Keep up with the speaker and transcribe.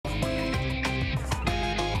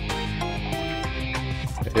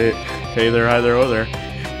Hey there, hi there, oh there.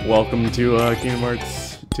 Welcome to Kingdom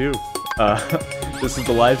Hearts 2. This is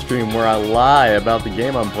the live stream where I lie about the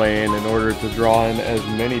game I'm playing in order to draw in as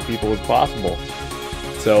many people as possible.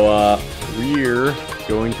 So, we're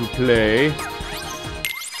going to play...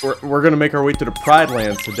 We're gonna make our way to the Pride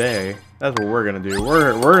Lands today. That's what we're gonna do.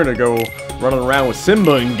 We're gonna go running around with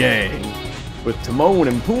Simba and gang. With Timon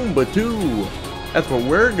and Pumbaa too. That's what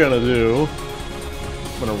we're gonna do.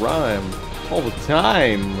 I'm gonna rhyme all the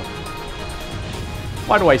time.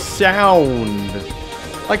 Why do I sound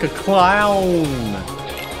like a clown?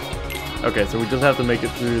 Okay, so we just have to make it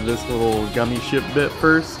through this little gummy ship bit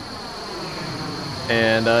first.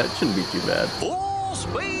 And it shouldn't be too bad. Full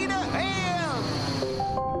speed ahead!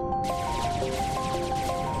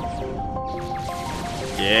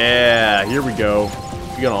 Yeah, here we go.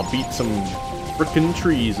 We're gonna beat some frickin'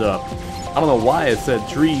 trees up. I don't know why I said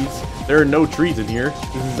trees. There are no trees in here.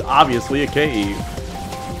 This is obviously a cave.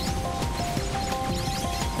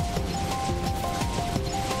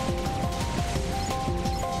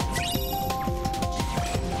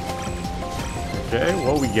 Okay,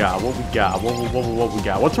 what we got? What we got? What we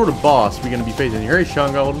got? What sort of boss we gonna be facing here? Hey,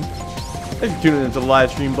 Sean Golden. Thanks for tuning into the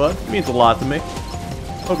live stream, bud. It means a lot to me.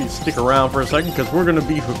 Hope you stick around for a second, because we're gonna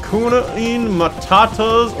be Hakuna in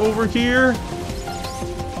Tatas over here.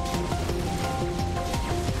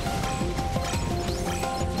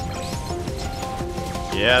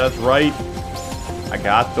 Yeah, that's right. I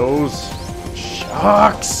got those.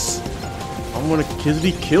 Shucks! I'm gonna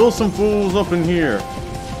kill some fools up in here.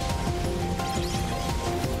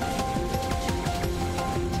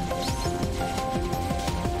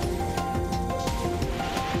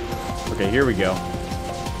 Okay, here we go.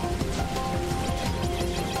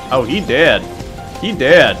 Oh, he dead. He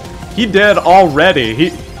dead. He dead already.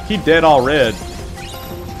 He dead already.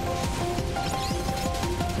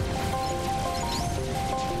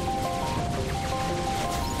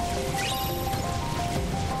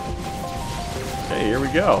 Okay, here we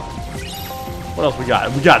go. What else we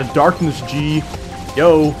got? We got a Darkness G.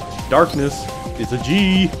 Yo, Darkness is a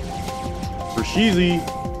G for Sheezy.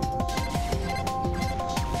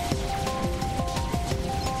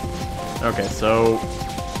 Okay, so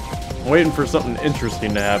I'm waiting for something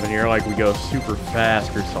interesting to happen here, like we go super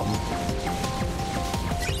fast or something.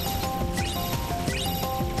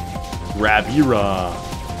 Ravira.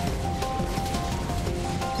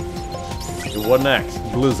 What next?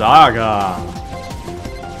 Blizzaga.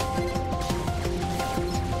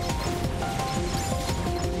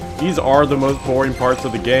 These are the most boring parts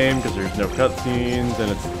of the game because there's no cutscenes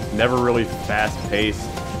and it's never really fast-paced.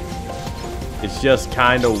 It's just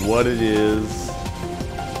kind of what it is.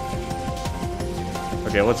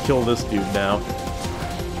 Okay, let's kill this dude now.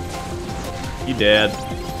 He dead.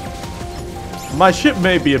 My ship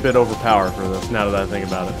may be a bit overpowered for this, now that I think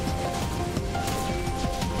about it.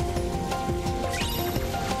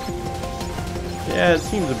 Yeah, it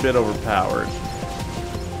seems a bit overpowered.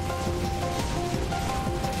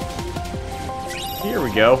 Here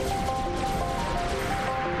we go.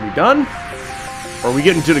 Are we done? Or are we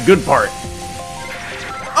getting to the good part?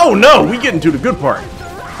 Oh no, we getting to the good part.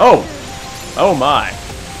 Oh. Oh my.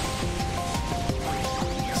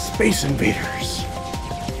 Space invaders.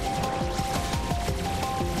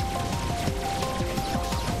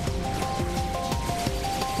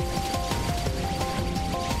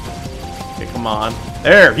 Okay, come on.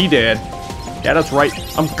 There, he did. Yeah, that's right.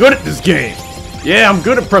 I'm good at this game. Yeah, I'm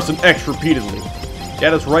good at pressing X repeatedly. Yeah,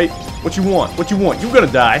 that's right. What you want? What you want? You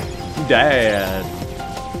gonna die. You died.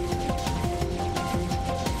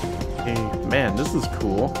 Hey, man, this is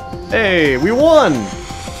cool. Hey, we won!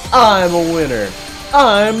 I'm a winner.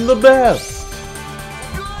 I'm the best.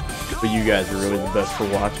 But you guys are really the best for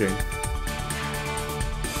watching.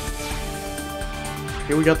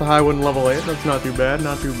 Okay, we got the high one level 8. That's not too bad.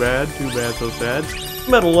 Not too bad. Too bad, so sad.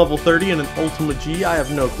 Metal level 30 and an Ultima G. I have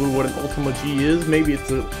no clue what an Ultima G is. Maybe it's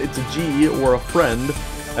a G or a friend,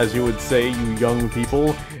 as you would say, you young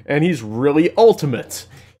people. And he's really ultimate.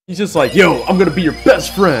 He's just like, yo, I'm gonna be your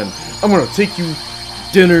best friend. I'm gonna take you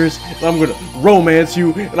dinners, and I'm gonna romance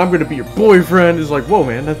you, and I'm gonna be your boyfriend. It's like, whoa,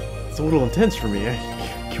 man, that's a little intense for me.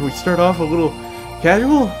 Can we start off a little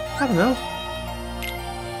casual? I don't know.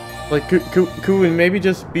 Like, could we maybe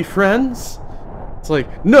just be friends? It's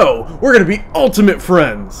like, no, we're gonna be ultimate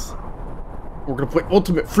friends. We're gonna play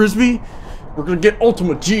Ultimate Frisbee. We're gonna get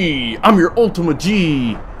Ultima G. I'm your Ultima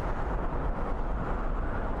G.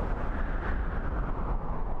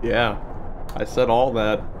 Yeah, I said all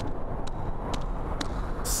that.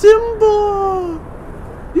 Simba!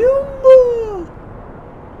 Simba!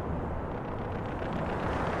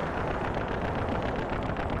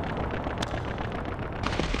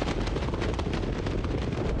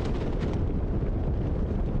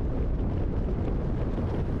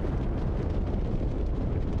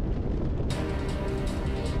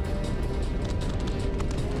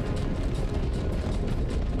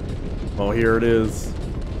 Oh, here it is.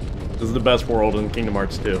 This is the best world in Kingdom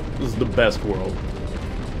Hearts 2. This is the best world.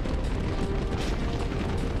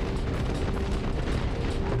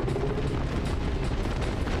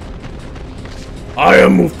 I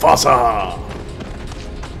am Mufasa!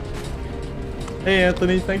 Hey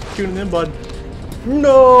Anthony, thanks for tuning in, bud.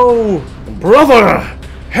 No! Brother!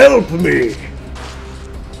 Help me!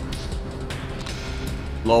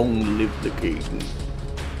 Long live the king.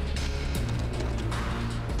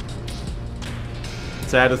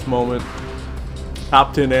 Saddest moment.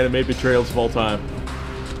 Top 10 anime betrayals of all time.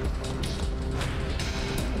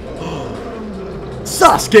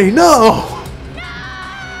 Sasuke, no!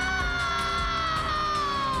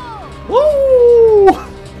 Woo!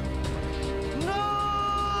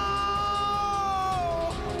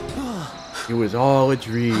 It was all a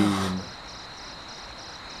dream.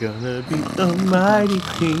 Gonna be the mighty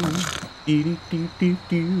king. Dee dee dee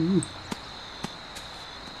dee.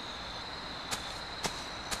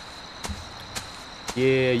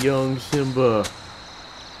 Yeah, young Simba.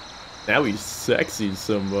 Now he's sexy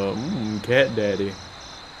Simba. Cat daddy.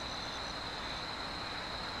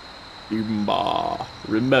 Simba,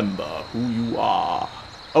 remember who you are.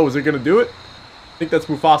 Oh, is it gonna do it? I think that's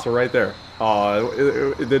Mufasa right there. Oh,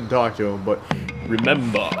 it didn't talk to him, but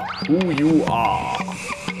remember who you are.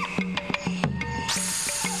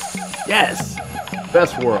 Yes!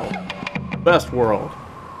 Best world. Best world.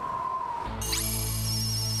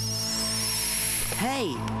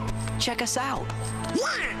 Hey, check us out.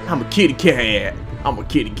 I'm a kitty cat. I'm a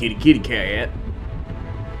kitty cat.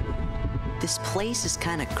 This place is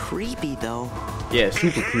kind of creepy, though. Yeah,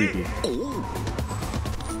 super creepy. Oh.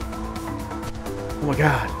 Oh my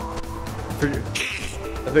god.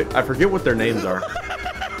 I forget what their names are.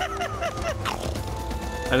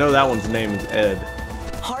 I know that one's name is Ed.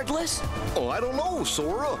 Heartless? Oh, I don't know,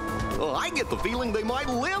 Sora. I get the feeling they might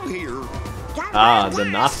live here. Ah, the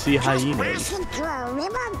Nazi hyenas.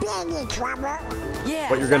 Yeah.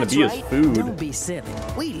 What you're gonna that's be right. is food. Don't be silly.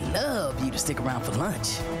 We love you to stick around for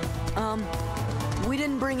lunch. We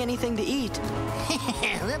didn't bring anything to eat.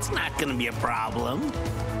 That's not gonna be a problem.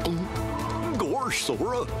 Gosh,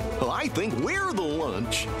 Sora. I think we're the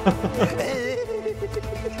lunch.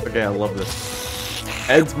 Okay, I love this.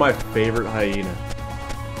 Ed's my favorite hyena.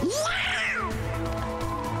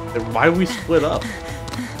 Why we split up?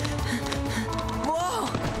 Whoa!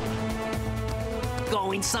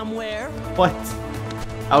 Going somewhere? What?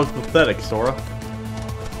 I was pathetic, Sora.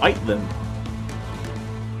 Fight them.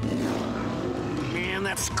 Man,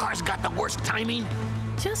 that Scar's got the worst timing.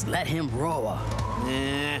 Just let him roar.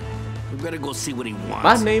 We better go see what he wants.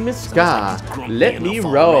 My name is Sounds Scar. like he's grumpy Let me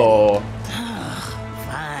enough roll.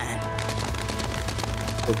 Fine.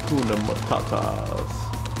 Hakuna Tatas.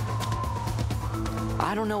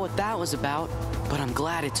 I don't know what that was about, but I'm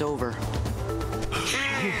glad it's over.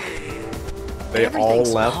 They all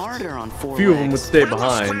Everything's left. harder on four Few of them would legs. stay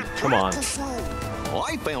behind. Come on.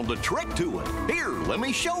 I found a trick to it. Here, let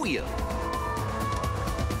me show you.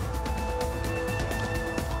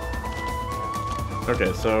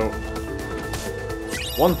 Okay, so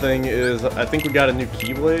one thing is I think we got a new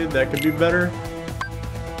Keyblade that could be better.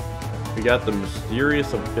 We got the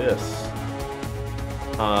Mysterious Abyss.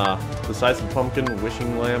 Decisive Pumpkin,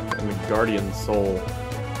 Wishing Lamp, and the Guardian Soul.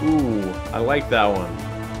 Ooh, I like that one.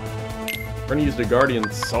 We're gonna use the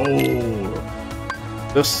Guardian Soul.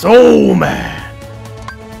 The Soul Man!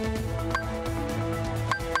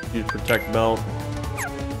 Use Protect Belt.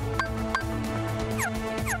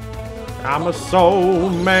 I'm a soul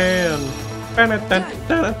man. I'm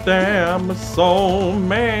a soul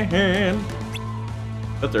man.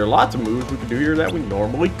 But there are lots of moves we can do here that we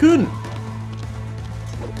normally couldn't.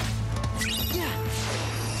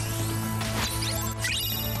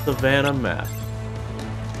 Savannah map.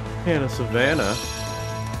 And a Savannah.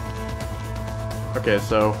 Okay,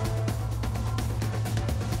 so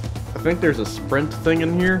I think there's a sprint thing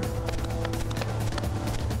in here.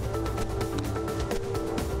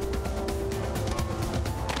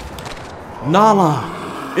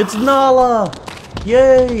 Nala! It's Nala!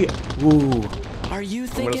 Yay! Ooh. Are you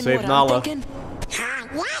thinking save what Nala. I'm thinking?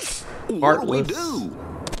 What do we Heartless. do?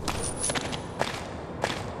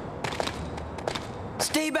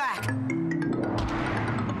 Stay back!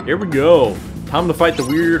 Here we go. Time to fight the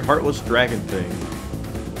weird, heartless dragon thing.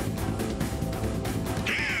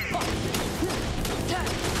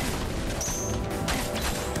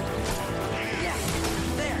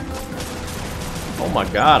 Oh my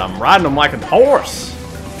god, I'm riding him like a horse!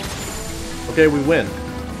 Okay, we win.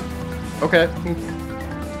 Okay.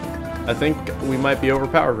 I think we might be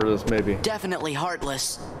overpowered for this, maybe. Definitely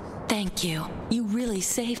heartless. Thank you. You really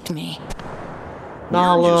saved me.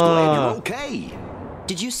 We're just glad Nala. you're okay.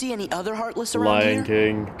 Did you see any other Heartless around Lion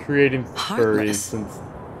here? King, creating furries Heartless? since.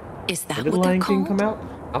 Is that When did what they're Lion King called? come out?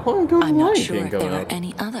 How long ago did I'm not Lion sure King if come there are out?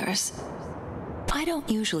 any others. I don't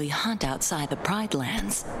usually hunt outside the Pride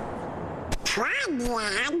Lands.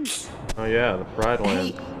 Oh yeah, the Pride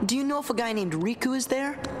Land. Hey, do you know if a guy named Riku is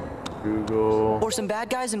there? Google. Or some bad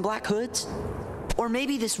guys in black hoods? Or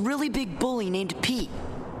maybe this really big bully named Pete?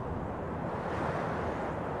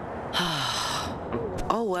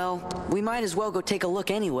 Oh well, we might as well go take a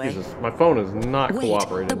look anyway. Jesus, my phone is not Wait,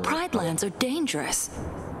 cooperating. the Pride Lands are dangerous.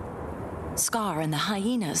 Scar and the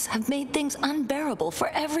hyenas have made things unbearable for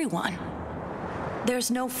everyone.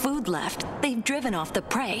 There's no food left. They've driven off the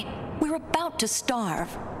prey. We're about to starve.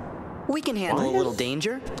 We can handle What? a little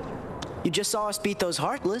danger. You just saw us beat those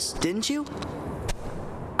Heartless, didn't you?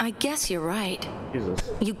 I guess you're right. Jesus.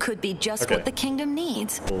 You could be just Okay. what the kingdom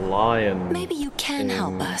needs. Lion. Maybe you can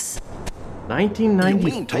help us. You mean take on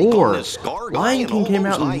 1994. this Scar guy Lion and King all came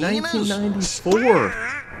those out in hyenas? 1994.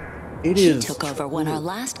 It He is took over when our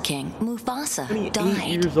last king, Mufasa, 28 died.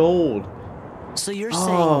 years old. So you're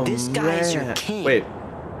Oh, saying this guy's your man. king? Wait.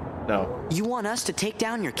 No, You want us to take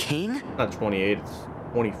down your king? not 28. It's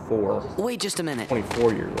 24. Wait just a minute.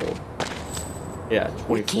 24 years old. Yeah, 24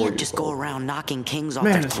 We can't years just old. go around knocking kings off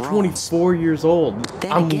Man, their it's thrones. 24 years old.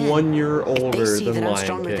 Then I'm again, 1 year If they older see than that I'm Lion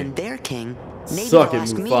stronger King. than their king, maybe Suck they'll it,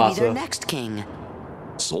 ask me to be their Mufasa. next king.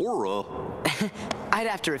 Sora. I'd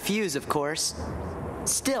have to refuse, of course.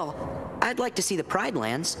 Still, I'd like to see the Pride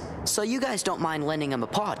Lands, so you guys don't mind lending him a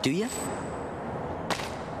paw, do you?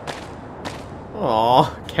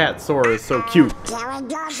 Aw, Cat Sora is so cute.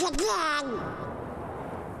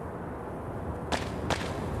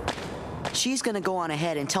 She's gonna go on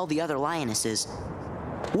ahead and tell the other lionesses.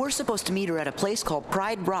 We're supposed to meet her at a place called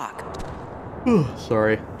Pride Rock.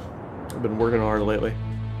 Sorry. I've been working hard lately.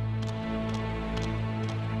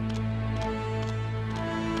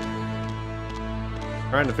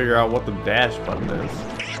 Trying to figure out what the dash button is.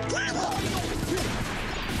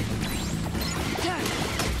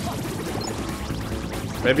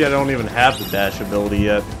 Maybe I don't even have the dash ability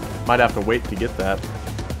yet. Might have to wait to get that.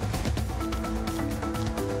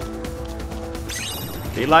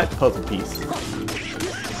 Daylight puzzle piece.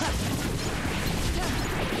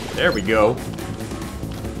 There we go.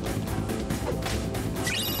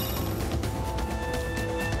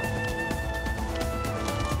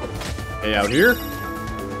 Hey, out here?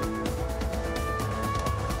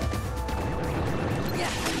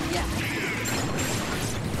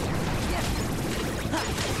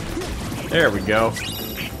 There we go.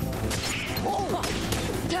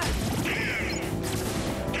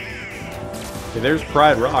 Okay, there's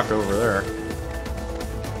Pride Rock over there.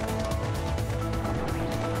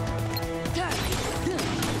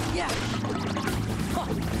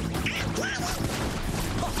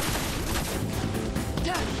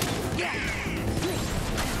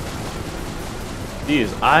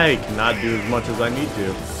 Geez, I cannot do as much as I need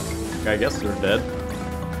to. I guess they're dead.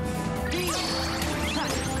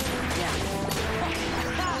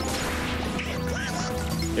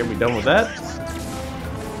 Are we done with that?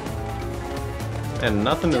 And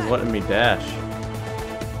nothing is letting me dash.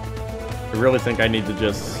 I really think I need to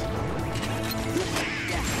just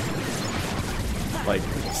like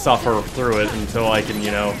suffer through it until I can,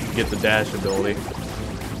 you know, get the dash ability.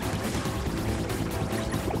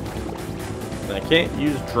 And I can't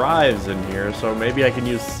use drives in here, so maybe I can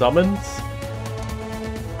use summons?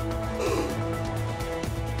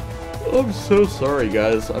 I'm so sorry,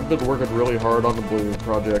 guys. I've been working really hard on the Blue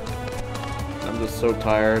project. I'm just so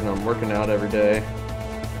tired, and I'm working out every day.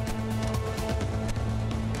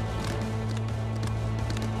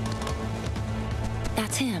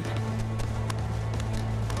 That's him.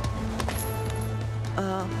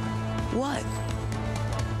 What?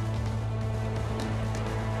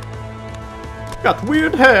 Got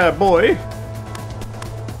weird hair, boy.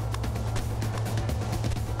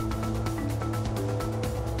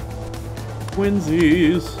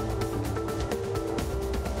 Twinsies.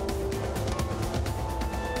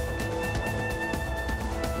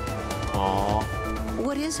 Aww.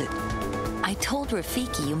 What is it? I told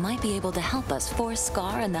Rafiki you might be able to help us force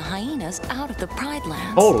Scar and the hyenas out of the Pride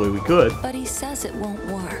Lands. Totally, we could. But he says it won't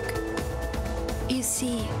work. You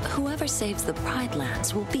see, whoever saves the Pride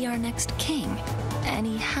Lands will be our next king, and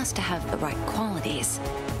he has to have the right qualities.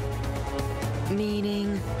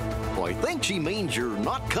 Meaning? Well, I think she means you're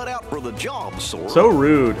not cut out for the job, Sora. So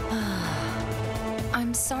rude.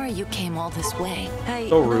 I'm sorry you came all this way. Hey,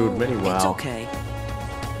 So rude, no, many It's wow. okay.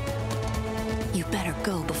 You better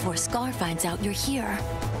go before Scar finds out you're here.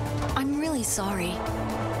 I'm really sorry.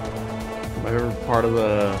 My favorite part of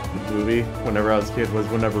the movie, whenever I was a kid, was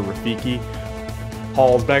whenever Rafiki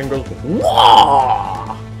hauls back and goes,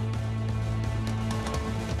 "Wah!"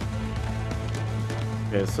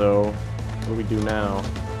 Okay, so what do we do now?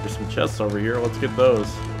 There's some chests over here. Let's get those.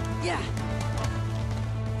 Yeah.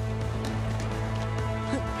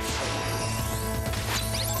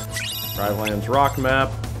 Drylands rock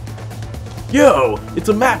map. Yo, it's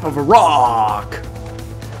a map of a rock.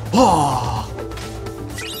 Ah. I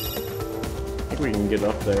think we can get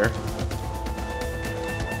up there.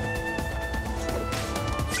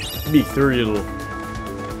 Be thrill.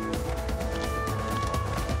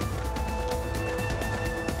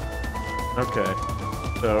 Okay,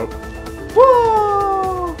 so,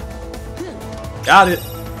 whoa! Got it.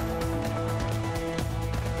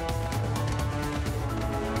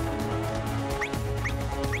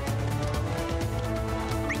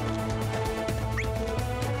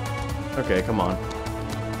 Okay, come on.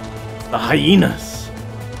 The hyenas.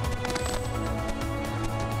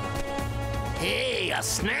 Hey, a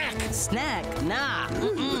snack. Snack? Nah.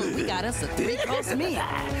 We got us a 3-course meal.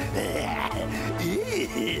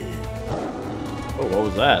 Oh, what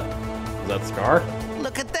was that? Was that Scar?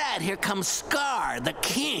 Look at that. Here comes Scar, the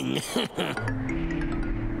king.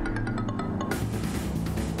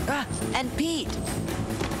 And Pete.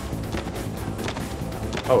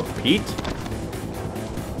 Oh, Pete?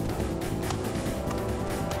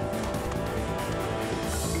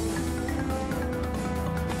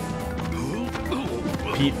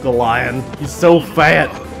 Pete the lion. He's so fat.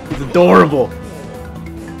 He's adorable.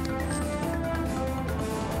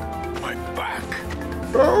 My back.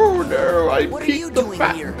 Oh no, I What are you Pete the doing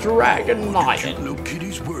fat here? dragon lion. No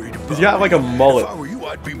kitty's worried about He's got like a mullet. If I were you,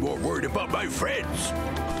 I'd be more worried about my friends.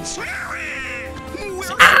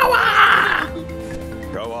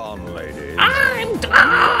 Go on, ladies. I'm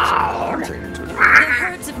down! The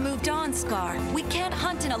herds have moved on, Scar. We can't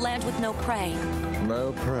hunt in a land with no prey.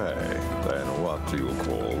 No prey. Then what do you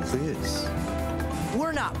call this?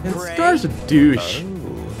 We're not And prey. Scar's a douche.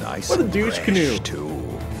 Oh, nice. What a and douche fresh, canoe.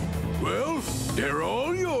 too. Well, they're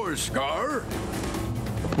all yours, Scar.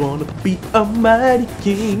 Wanna be a mighty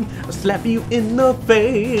king? I'll slap you in the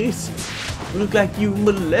face. Look like you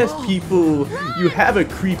molest people. You have a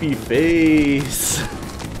creepy face.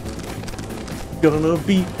 Gonna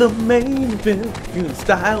beat the main event. You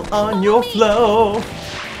style on your flow.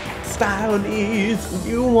 Style is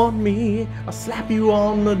you want me. I'll slap you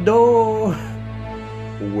on the door.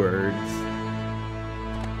 Words.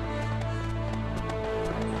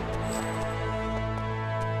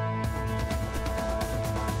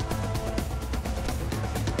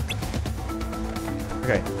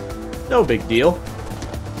 Okay, no big deal.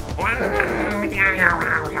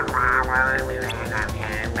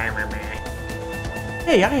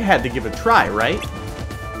 Hey, I had to give it a try, right?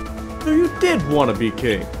 So you did want to be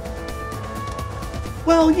king.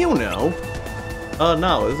 Well, you know.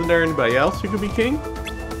 No, isn't there anybody else who could be king?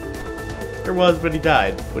 There was, but he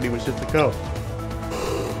died when he was just a coat.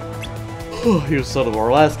 He was son of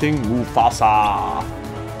our last king, Mufasa.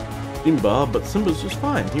 Simba, but Simba's just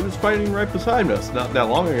fine. He was fighting right beside us not that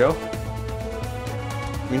long ago.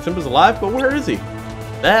 I mean, Simba's alive, but where is he?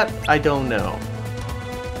 That, I don't know.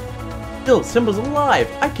 Still, Simba's alive!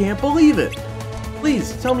 I can't believe it!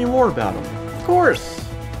 Please, tell me more about him. Of course!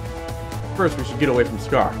 First, we should get away from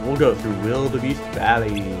Scar. We'll go through Wildebeest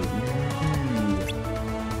Valley.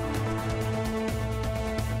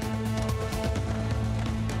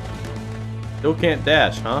 Still can't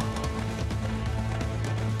dash, huh?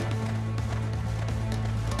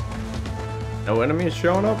 No enemies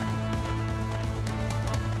showing up?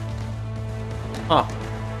 Huh.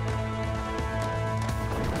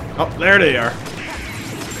 Oh, there they are.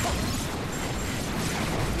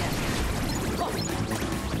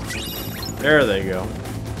 There they go.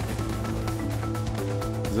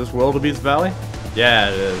 Is this Wildebeest Valley? Yeah,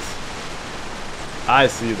 it is. I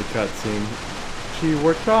see the cutscene. See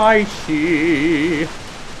what I see.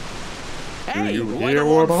 Hey, Do you what hear a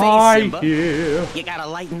what long I face, Simba. hear? You gotta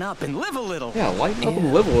lighten up and live a little. Yeah, lighten up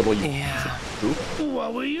and live a little, you Yeah. poop.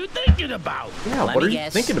 What were you thinking about? Yeah, Let what me are you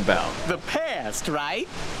guess. thinking about? The past, right?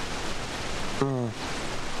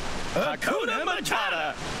 Hakuna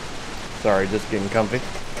Matata. Sorry, just getting comfy.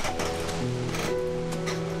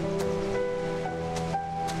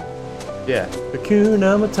 Yeah,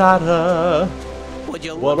 Hakuna Matata. Would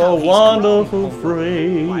you What look a how he's wonderful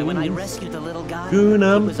growing? Why, phrase. when I rescued the little guy,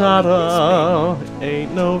 Hakuna he was only Matata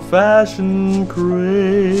ain't no fashion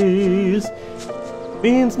craze.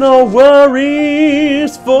 Means no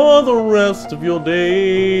worries for the rest of your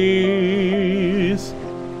days.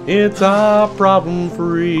 It's our problem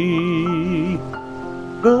free.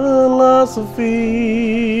 The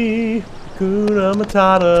philosophy. Hakuna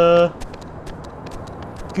Matata.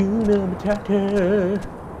 Hakuna Matata.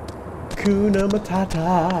 Hakuna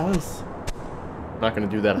Matatas. I'm not gonna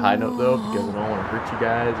do that high note though because I don't want to hurt you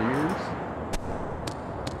guys' ears.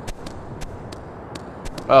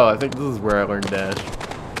 Oh, I think this is where I learned dash.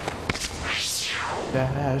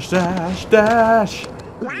 Dash, dash, dash.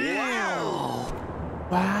 Wow!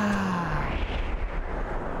 Wow.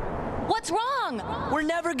 What's wrong? We're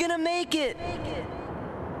never gonna make it!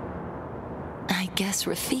 I guess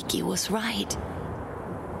Rafiki was right.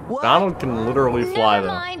 What? Donald can literally fly Never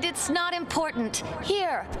though. mind, it's not important.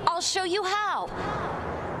 Here, I'll show you how.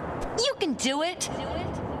 You can do it.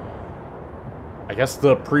 I guess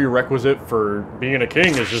the prerequisite for being a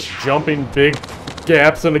king is just jumping big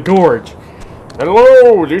gaps in the gorge.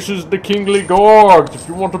 Hello, this is the kingly gorge. If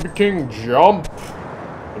you want to be king, jump.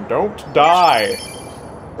 And don't die.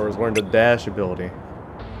 Or is learn the dash ability.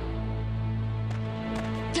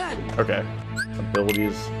 Okay.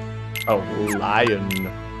 Abilities. Oh, lion.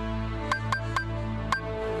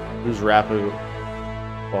 Who's rapid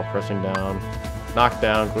while pressing down. Knock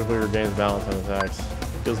down, quickly regains balance on attacks.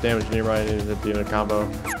 Deals damage nearby at the end of combo.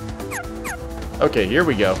 Okay, here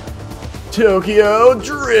we go. Tokyo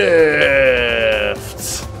Drift!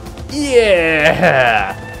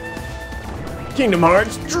 Yeah! Kingdom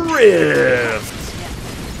Hearts Drift!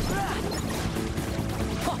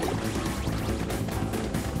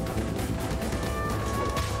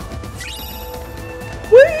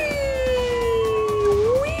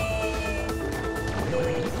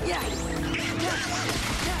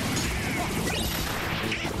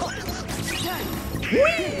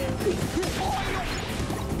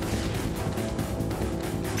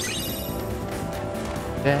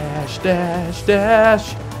 Dash, dash,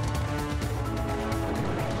 dash.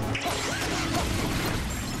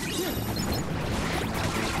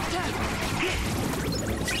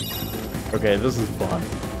 Okay, this is fun.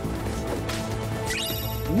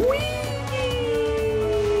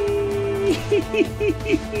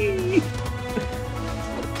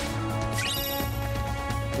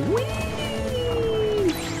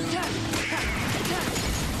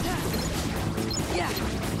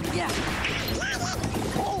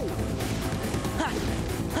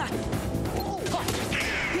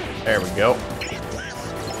 There we go.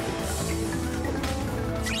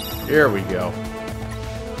 Here we go.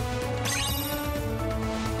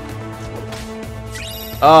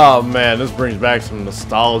 Oh man, this brings back some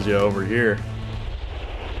nostalgia over here.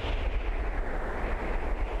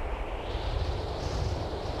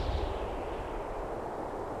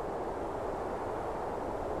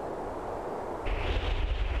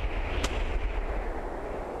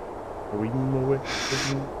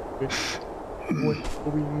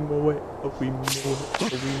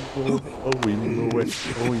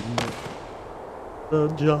 The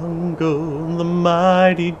jungle, the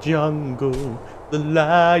mighty jungle, the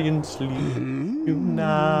lions sleep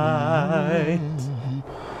tonight.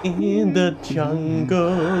 In the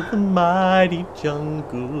jungle, the mighty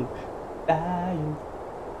jungle, lions.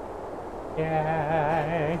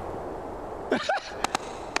 Yeah.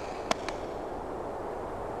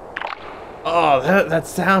 Oh, that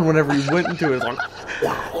sound whenever you went into it, like.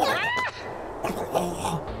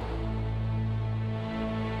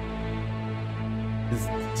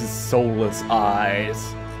 His soulless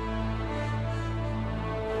eyes.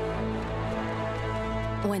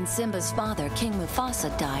 When Simba's father, King Mufasa,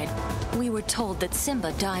 died, we were told that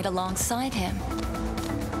Simba died alongside him.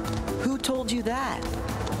 Who told you that?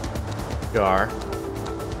 Gar.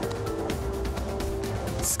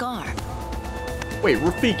 Scar. Wait,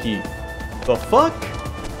 Rafiki. The fuck?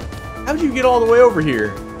 How'd you get all the way over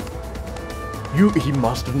here? He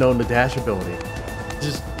must have known the dash ability.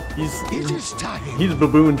 He's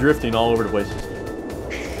baboon drifting all over the place.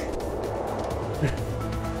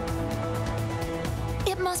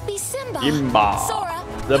 It must be Simba. Simba. Sora,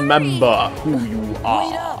 Remember who you are.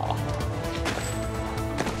 Wait up.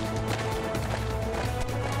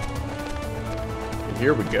 And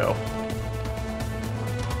here we go.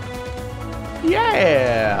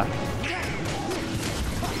 Yeah.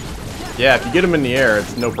 Yeah, if you get him in the air,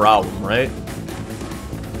 it's no problem, right?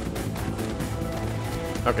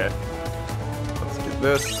 Okay. Let's get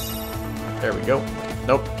this. There we go.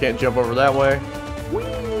 Nope, can't jump over that way.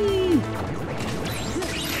 Whee!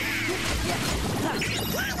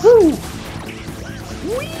 Woo!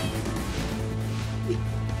 Whee!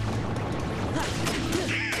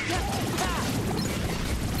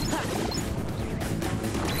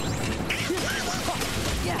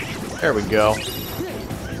 There we go.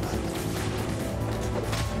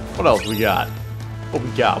 What else we got? What we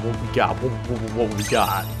got? What we got? What we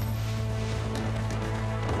got?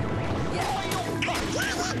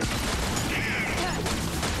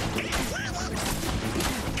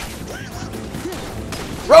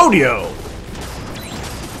 Rodeo!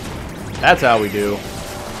 That's how we do.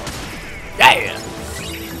 Yeah!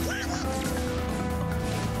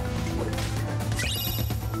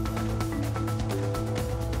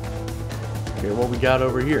 Okay, what we got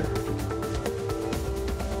over here?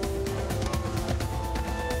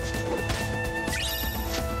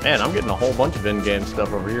 Man, I'm getting a whole bunch of in-game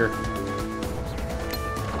stuff over here.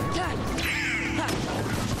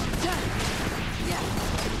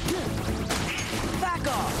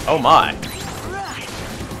 Oh my.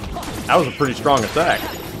 That was a pretty strong attack.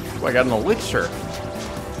 Oh, I got an elixir.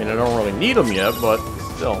 I mean, I don't really need them yet, but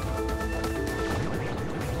still.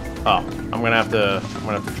 Oh, I'm gonna have to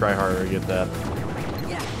try harder to get that.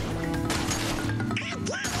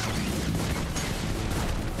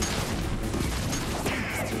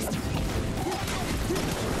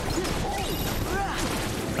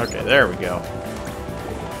 Okay, there we go.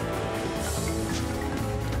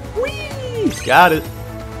 Whee! Got it.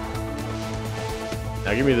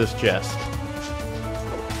 Now give me this chest.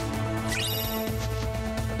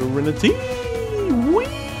 Serenity!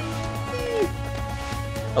 Whee!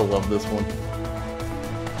 I love this one.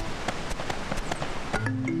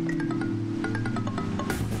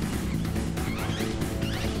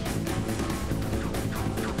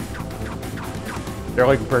 They're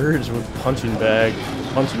like birds with punching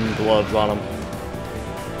gloves on them.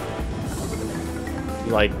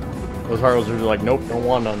 Like, those heroes are like, nope, don't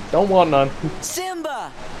want none. Don't want none.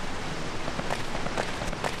 Simba!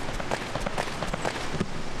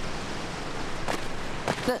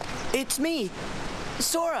 It's me,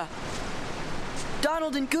 Sora.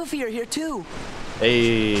 Donald and Goofy are here too.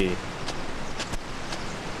 Hey.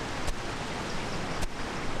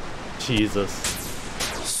 Jesus.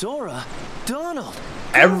 Sora? Donald?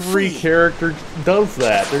 Every Goofy. character does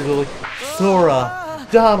that. They're just like, Sora,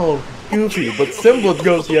 Donald, Goofy. But Simba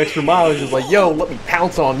goes the extra mile. He's just like, yo, let me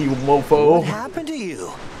pounce on you, mofo. What happened to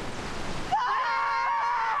you?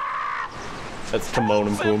 That's Timon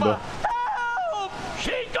and Pumbaa.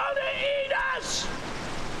 She's gonna eat us!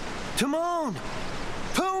 Timon!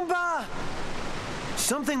 Pumbaa!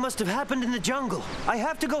 Something must have happened in the jungle. I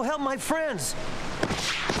have to go help my friends.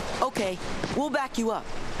 Okay, we'll back you up.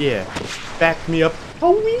 Yeah, back me up.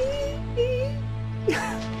 Oh,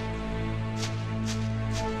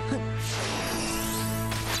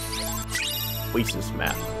 Oasis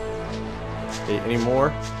map. Okay, any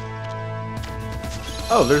more?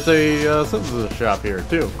 Oh, there's a synthesis shop here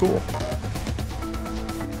too. Cool.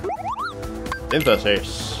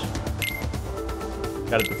 Synthesis.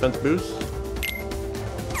 Got a defense boost.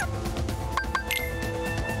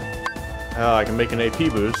 Oh, I can make an AP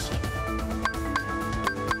boost.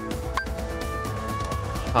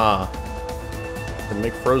 Huh. I can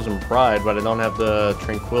make Frozen Pride, but I don't have the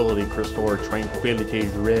Tranquility Crystal or Tranquility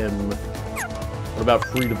Rim. What about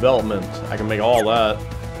free development? I can make all that.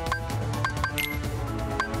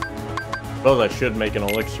 Suppose I should make an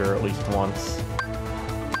elixir at least once.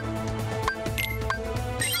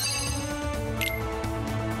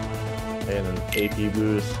 And an AP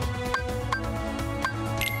boost.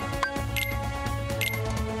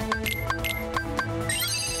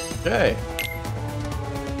 Okay.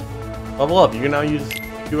 Level up. You can now use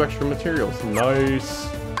 2 extra materials. Nice.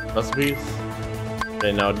 Recipes?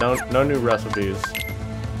 Okay, no new recipes.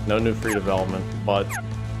 No new free development, but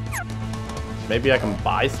maybe I can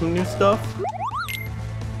buy some new stuff?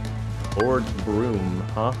 Lord's Broom,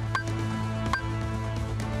 huh?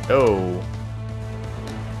 Oh.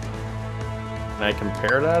 Can I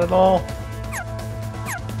compare that at all?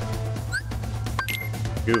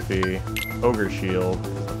 Goofy. Ogre Shield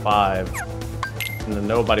is a 5. And the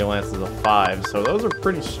Nobody Lance is a 5. So those are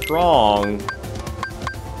pretty strong.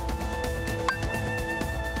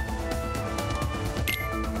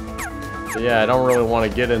 But yeah, I don't really want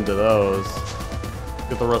to get into those.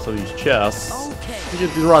 Get the rest of these chests. Okay.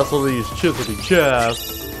 Get the rest of these chiseled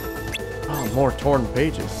chests. Oh, more torn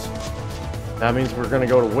pages. That means we're gonna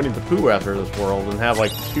go to Winnie the Pooh after this world and have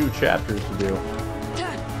like 2 chapters to do.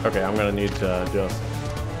 Okay, I'm gonna need to just...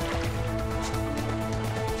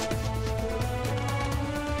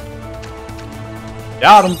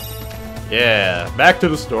 Got him! Yeah, back to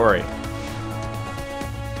the story.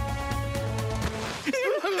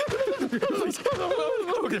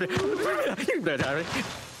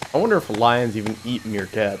 I wonder if lions even eat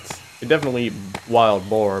meerkats. They definitely eat wild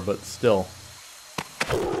boar, but still.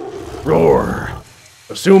 Roar!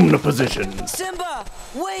 Assume the position. Simba,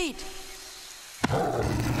 wait!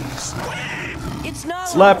 It's Nala.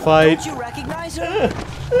 Slap fight. Don't you recognize her?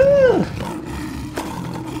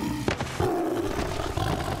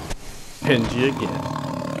 Pinned you again.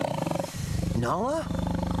 Nala?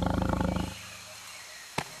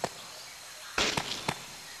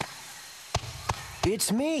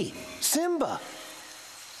 It's me, Simba.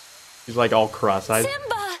 He's like all cross-eyed.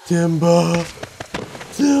 Simba! Simba!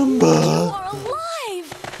 Simba! You are alive!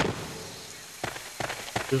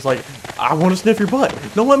 He's like, I want to sniff your butt.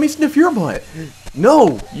 No, let me sniff your butt.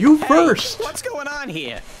 No, you first. What's going on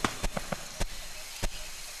here?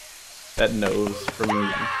 That nose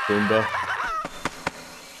from Simba.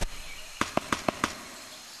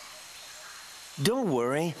 Don't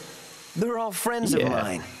worry. They're all friends of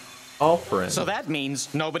mine. All friends. So that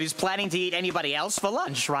means nobody's planning to eat anybody else for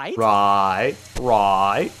lunch, right? Right.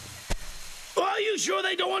 Are you sure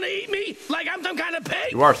they don't want to eat me? Like I'm some kind of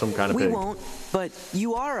pig? You are some kind of We pig. won't, but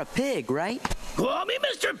you are a pig, right? Call me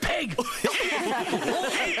Mr. Pig.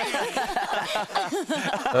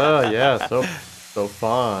 Oh yeah, so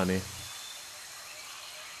funny.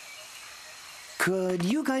 Could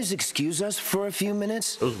you guys excuse us for a few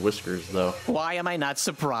minutes? Those whiskers though. Why am I not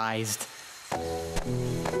surprised?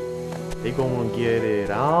 They gonna get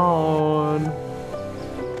it on.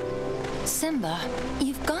 Simba,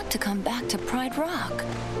 you've got to come back to Pride Rock.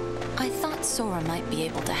 I thought Sora might be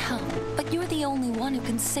able to help, but you're the only one who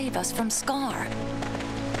can save us from Scar.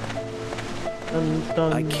 Dun,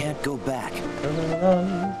 dun, I can't go back. dun, dun,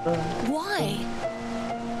 dun. Why?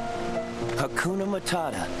 Hakuna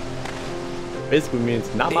Matata. Basically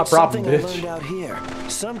means not my It's problem, something I bitch. learned out here.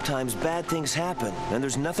 Sometimes bad things happen, and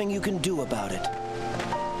there's nothing you can do about it.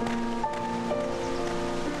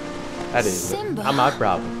 That is Simba. not my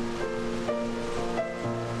problem.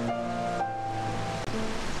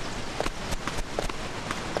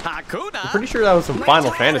 Hakuna? Pretty sure that was some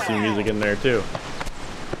Final Fantasy music in there too.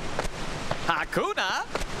 Hakuna?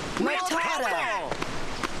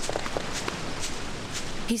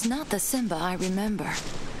 He's not the Simba I remember.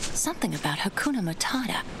 Something about Hakuna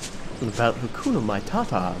Matata. Something about Hakuna my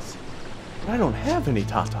Tatas. But I don't have any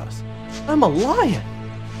Tatas. I'm a lion.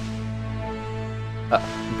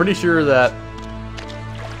 I'm pretty sure that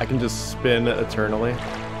I can just spin eternally.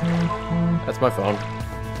 That's my phone.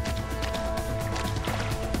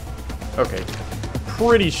 Okay.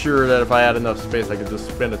 Pretty sure that if I had enough space, I could just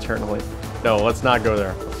spin eternally. No, let's not go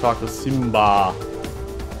there. Let's talk to Simba.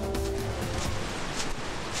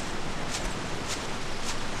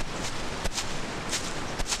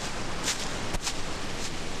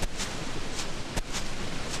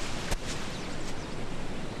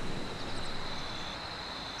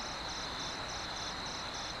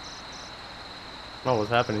 Oh,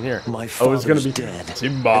 what's happening here? My Oh, it's gonna father's be dead,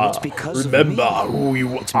 Simba. and it's because of Remember me. who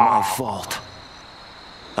you It's my are. fault.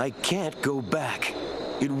 I can't go back.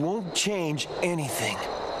 It won't change anything.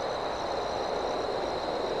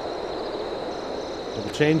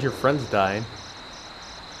 It'll change your friends dying.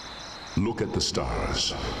 Look at the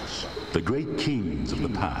stars. The great kings of the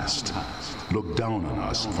past look down on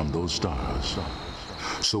us from those stars.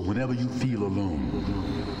 So whenever you feel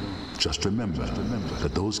alone, just remember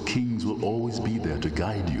that those kings will always be there to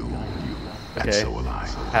guide you. And Okay. so will I.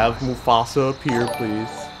 Have Mufasa appear, please.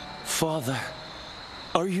 Father,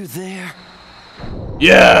 are you there?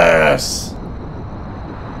 Yes!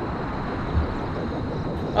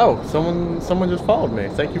 Oh, someone just followed me.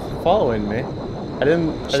 Thank you for following me. I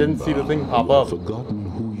didn't see the thing pop you have up. forgotten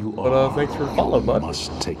who you But, are. thanks for following, bud. You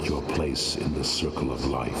must take your place in the circle of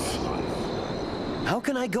life. How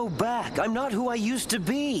can I go back? I'm not who I used to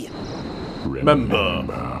be. Remember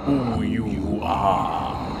who you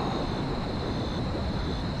are.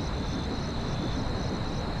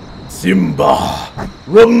 Simba,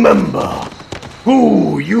 remember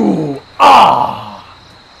who you are.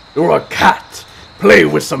 You're a cat. Play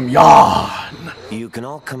with some yarn. You can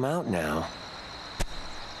all come out now.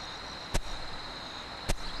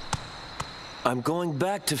 I'm going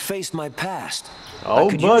back to face my past. Oh,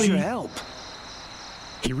 I could buddy. use your help.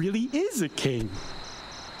 He really is a king.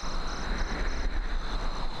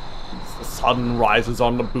 The sun rises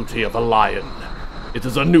on the booty of a lion. It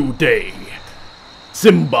is a new day.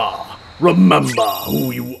 Simba, remember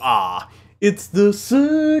who you are. It's the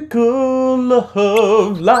circle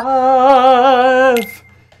of life,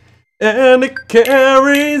 and it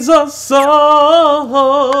carries us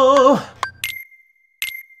all.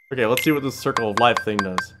 Okay, let's see what this circle of life thing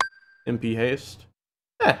does. MP haste.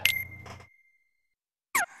 I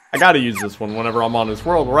gotta use this one whenever I'm on this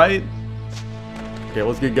world, right? Okay,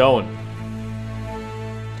 let's get going.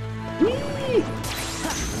 Whee!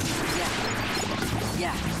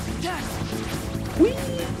 Whee!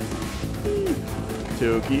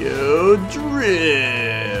 Tokyo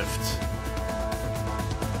Drift.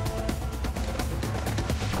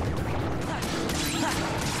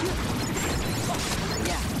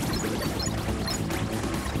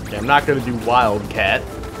 Okay, I'm not gonna do Wildcat.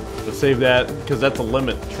 Let's save that because that's a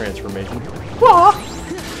limit transformation. Ah!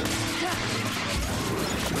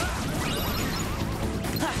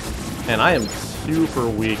 And I am super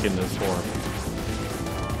weak in this form.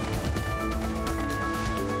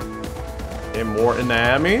 And more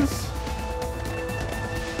enemies.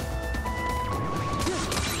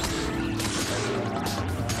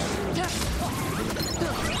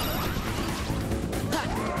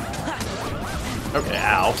 Okay,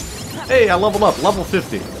 ow. Hey, I leveled up, level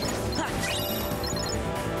 50.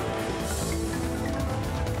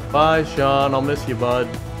 Bye, Sean, I'll miss you, bud.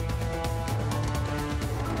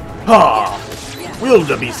 Ha!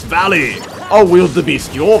 Wildebeest Valley! Oh,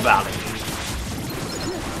 Wildebeest, your valley!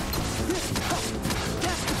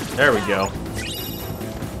 There we go.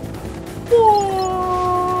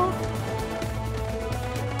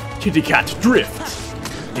 Kitty Cat Drift!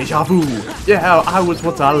 Deja vu. Yeah, I was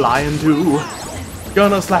once a lion too.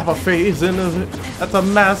 Gonna slap a face in it. That's a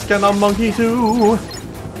mask and a monkey too.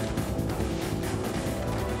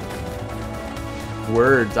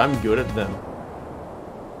 Words, I'm good at them.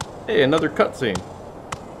 Hey, another cutscene.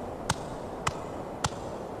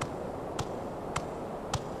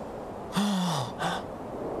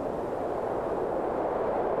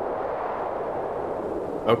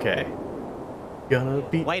 Okay. Gonna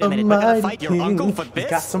be Wait a minute, we're gonna fight your king. uncle for He's this?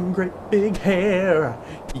 got some great big hair.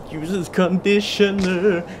 He uses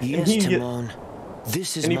conditioner. Yes, and he Timon.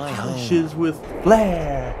 This is and he my home. punches with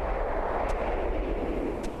flair.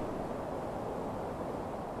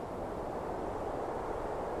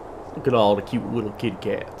 Look at all the cute little kitty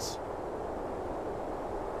cats.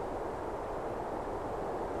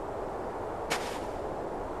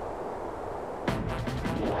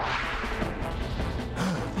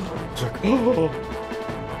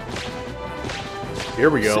 Here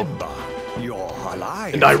we go. Simba, you're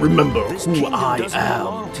alive. And I remember This who kingdom I doesn't am.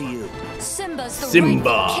 belong to you. Simba's the Simba.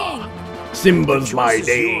 rightful king. Simba's my Choice is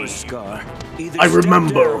name. yours, Scar. Either I step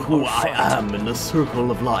remember down who or I fight. am in the circle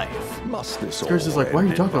of life. Must this Curse is like, why are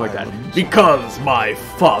you talking like that? Because my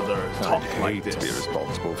father talked I'd like hate to be this.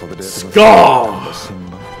 responsible for the death of Scar! a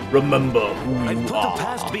Simba. Remember who I you put the are.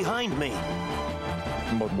 past behind me.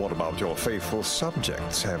 But what about your faithful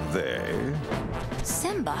subjects? Have they?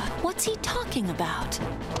 Simba, what's he talking about?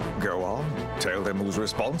 Go on. Tell them who's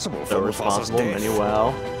responsible for So Mufasa's responsible, death.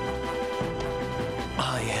 Manuel.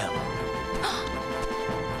 I am.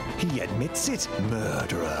 He admits it.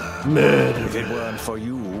 Murderer. If it Murderer. weren't for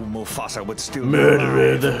you, Mufasa would still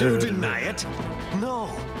Murderer be the alive. Do you herder. deny it? No,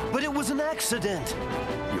 but it was an accident.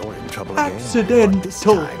 You're in trouble again. Accidental. But this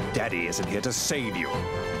time, Daddy isn't here to save you.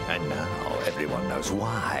 And now everyone knows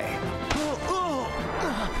why.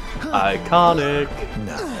 Iconic.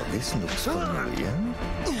 Now, this looks familiar.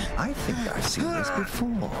 I think I've seen this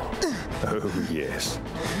before. Oh, yes.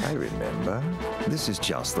 I remember. This is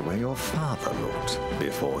just the way your father looked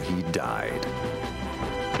before he died.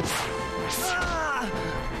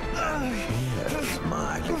 Here's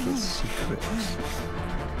my little secret.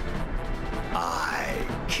 I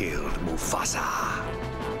killed Mufasa.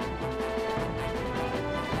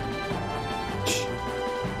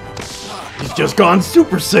 He's just gone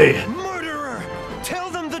Super Saiyan. Murderer! Tell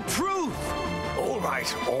them the truth! All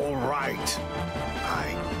right, all right.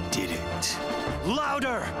 I did it.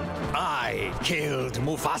 Louder! I killed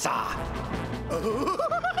Mufasa.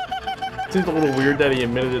 Seems a little weird that he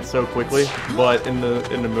admitted it so quickly, but in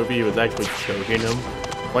the movie he was actually choking him.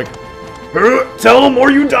 Like, Tell him or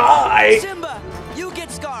you die. Simba, you get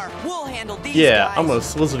Scar. We'll handle these yeah, guys. I'm gonna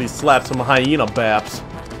slizzity slap some hyena baps.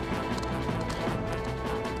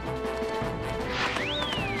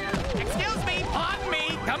 Excuse me, pardon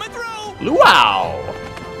me, coming through. Luau!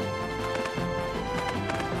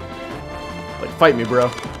 Like, fight me, bro.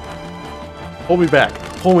 Hold me back.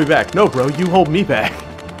 Hold me back. No, bro, you hold me back.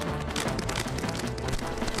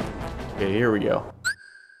 Okay, here we go.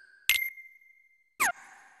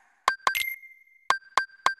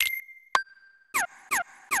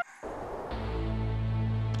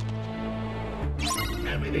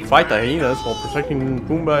 Fight the hyenas while protecting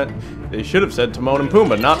Pumbaa. They should have said Timon and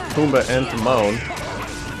Pumbaa, not Pumbaa and Timon.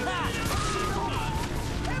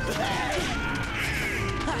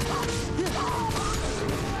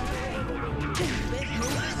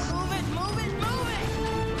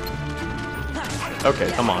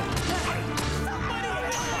 Okay, come on.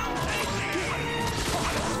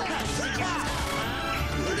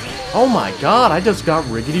 Oh my god, I just got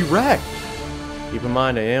riggedy wrecked. Keep in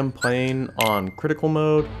mind, I am playing on critical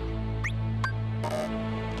mode.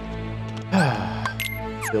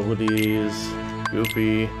 Abilities,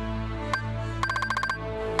 Goofy.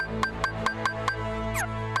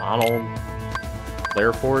 Donald.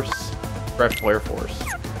 Flare Force. Press Flare Force.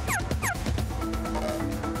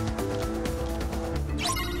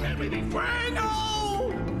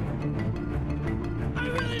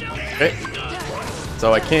 Okay.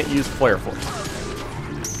 So I can't use Flare Force.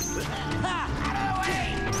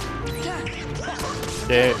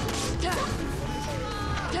 Okay.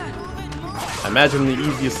 I imagine the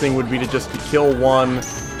easiest thing would be to just kill one.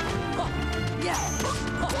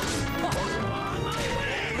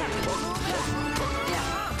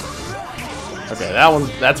 Okay,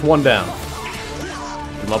 that's one down.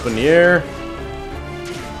 I'm up in the air.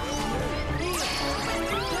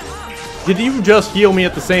 Did you just heal me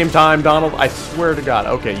at the same time, Donald? I swear to God.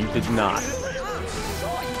 Okay, you did not.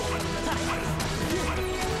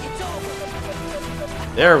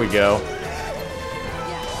 There we go.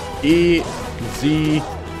 E, Z,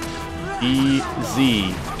 E,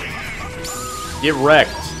 Z. Get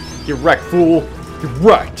wrecked. Get wrecked, fool. Get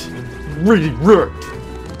wrecked. Really wrecked.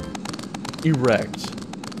 Erect.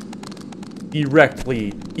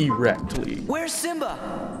 Erectly. Erectly. Where's Simba?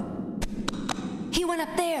 He went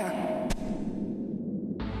up there.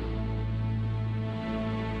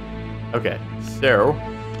 Okay, so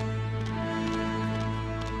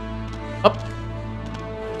up.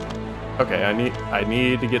 Okay, I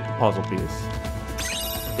need to get the puzzle piece.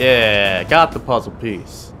 Yeah, got the puzzle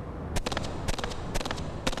piece.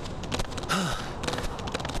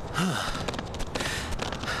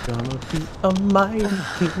 Gonna be a mighty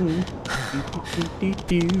king.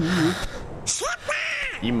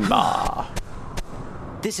 Imba.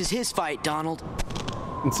 This is his fight, Donald.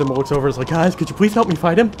 And Simba looks over and is like, guys, could you please help me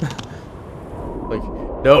fight him? Like,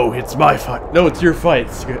 no, it's my fight. No, it's your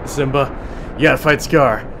fight, Simba. You gotta fight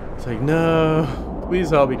Scar. It's like, no, please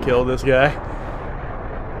help me kill this guy.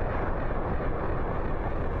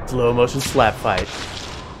 Slow motion slap fight.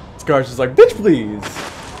 Scar's just like, bitch, please.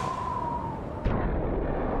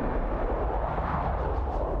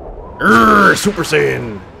 Super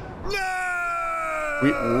Saiyan. No!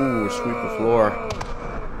 Ooh, sweep the floor.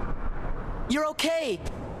 You're okay.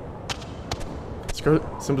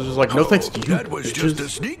 Simba's just like, no thanks to you. That was just a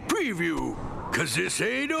sneak preview, cause this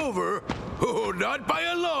ain't over. Oh, not by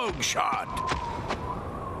a long shot.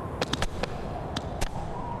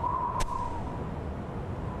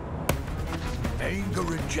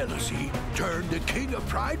 Anger and jealousy turned the king of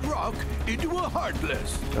Pride Rock into a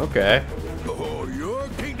Heartless. Okay. Oh, your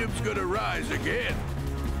kingdom's gonna rise again.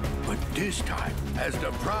 But this time as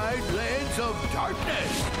the Pride Lands of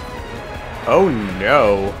Darkness. Oh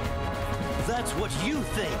no. That's what you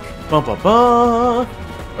think. Bum, bum, bum.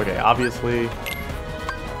 Okay, obviously.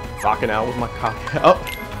 Rocking out with my cock. Oh!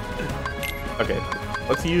 Okay,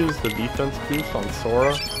 let's use the defense boost on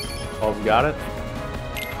Sora. Oh, we got it.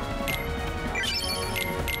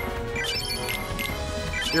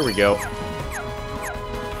 Here we go.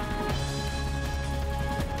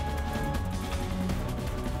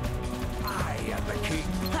 I am the king.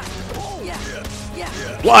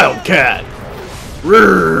 Wildcat!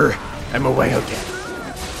 Rrrr! I'm a wildcat.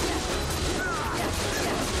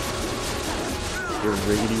 You're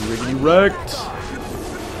riggedy wrecked.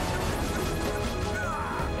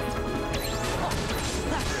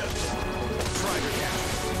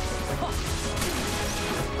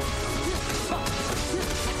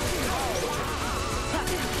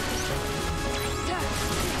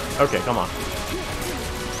 Okay, come on.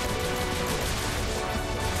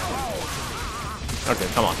 Okay,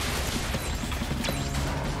 come on.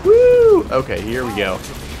 Woo! Okay, here we go.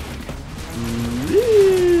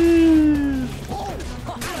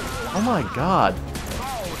 Oh my god.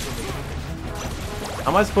 How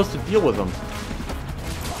am I supposed to deal with them?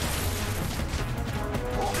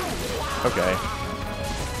 Okay.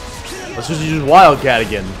 Let's just use Wildcat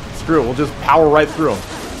again. Screw it, we'll just power right through them.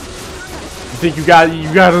 You think you got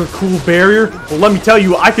a cool barrier? Well, let me tell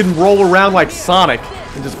you, I can roll around like Sonic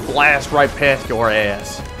and just blast right past your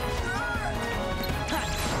ass.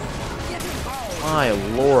 My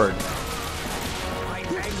lord.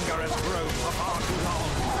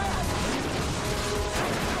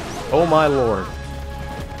 Oh my lord.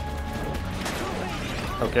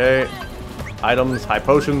 Okay. Items, high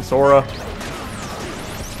potion, Sora.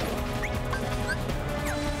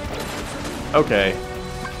 Okay.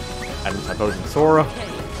 Items, high potion, Sora.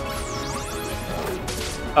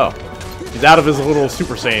 Oh. He's out of his little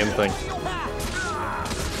Super Saiyan thing.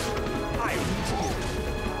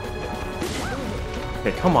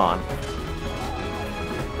 Okay, come on.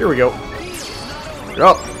 Here we go. You're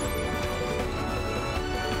up.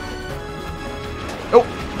 Oh,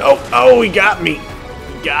 no. Oh, he got me.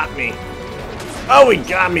 He got me. Oh, he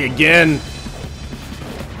got me again.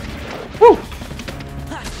 Woo.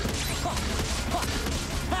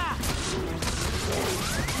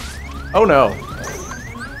 Oh, no.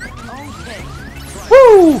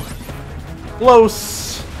 Woo!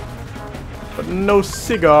 Close. but no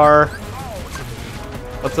cigar.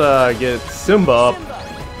 Let's get Simba up.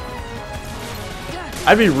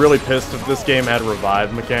 I'd be really pissed if this game had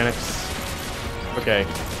revive mechanics. Okay.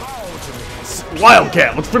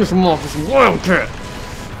 Wildcat! Let's finish them off with some Wildcat!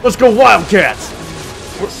 Let's go Wildcats!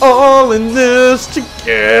 We're all in this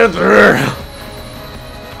together!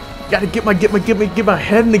 Gotta get my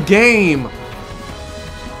head in the game!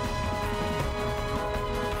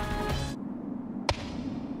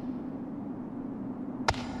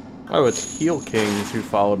 Oh, it's Heel Kings who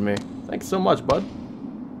followed me. Thanks so much, bud.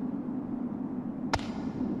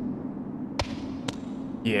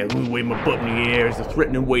 Yeah, I'm gonna wave my butt in the air as a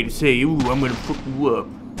threatening way to say, ooh, I'm gonna fuck you up.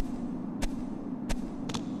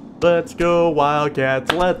 Let's go,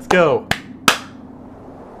 Wildcats, let's go!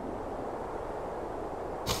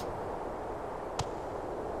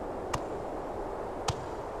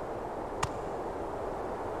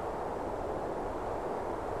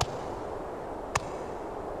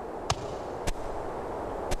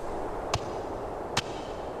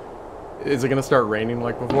 Is it gonna start raining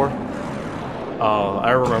like before? Oh,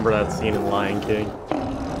 I remember that scene in Lion King.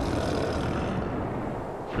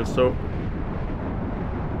 Just so...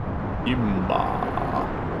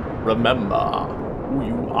 Remember who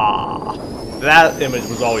you are. That image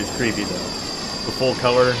was always creepy though. The full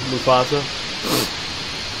color Mufasa.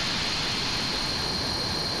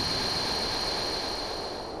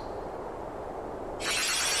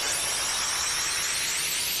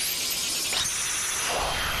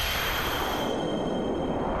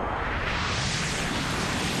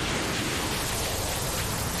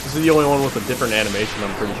 This is the only one with a different animation,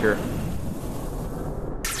 I'm pretty sure.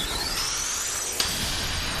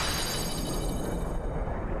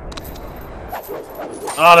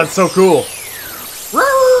 Oh, that's so cool.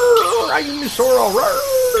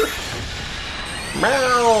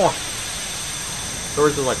 Meow.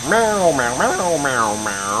 Swords are like meow, meow, meow, meow,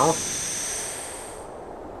 meow.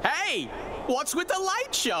 Hey, what's with the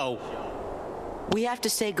light show? We have to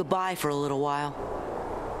say goodbye for a little while.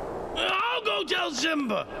 I'll go tell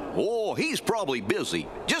Simba. Oh, he's probably busy.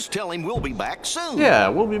 Just tell him we'll be back soon. Yeah,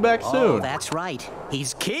 we'll be back soon. Oh, that's right.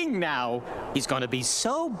 He's king now. He's gonna be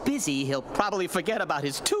so busy, he'll probably forget about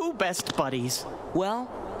his two best buddies. Well,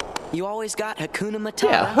 you always got Hakuna Matata.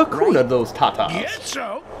 Yeah, Hakuna right? those Tatas. Yes,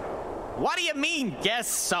 so. What do you mean, yes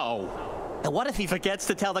so? And what if he forgets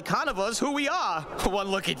to tell the carnivores who we are? One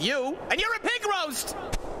look at you, and you're a pig roast!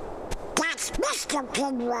 That's Mr.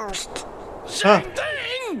 Pig Roast. Same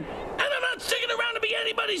thing! And I'm not sticking around to be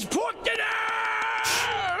anybody's pork dinner!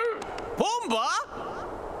 Pumbaa!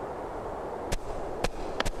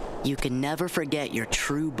 You can never forget your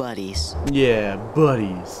true buddies. Yeah,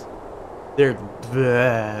 buddies. They're the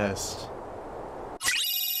best.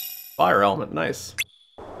 Fire element, nice.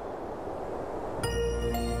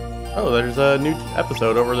 Oh, there's a new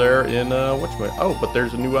episode over there in, whatchamacallit? Oh, but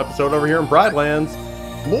there's a new episode over here in Pride Lands.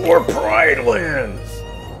 More Pride Lands!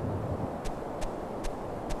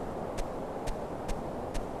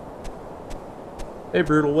 Hey,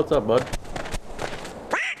 Brutal, what's up, bud?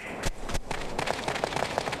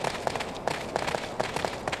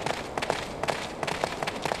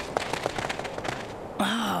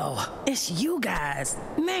 Oh, it's you guys.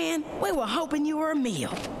 Man, we were hoping you were a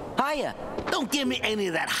meal. Hiya. Don't give me any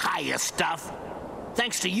of that higher stuff.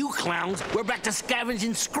 Thanks to you clowns, we're back to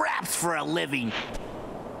scavenging scraps for a living.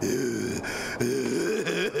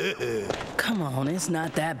 Come on, it's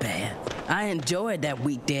not that bad. I enjoyed that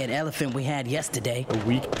weak dead elephant we had yesterday. A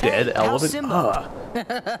weak dead elephant?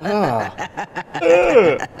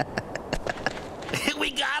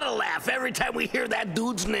 We gotta laugh every time we hear that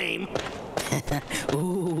dude's name.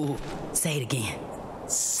 Ooh, say it again.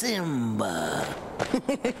 Simba.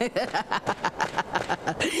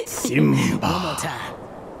 Simba. One more time.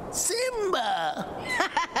 Simba.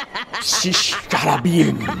 Shish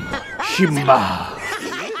Karabim. Simba.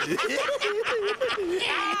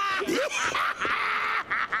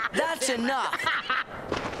 That's enough.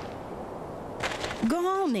 Go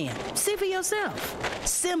on then. See for yourself.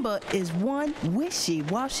 Simba is one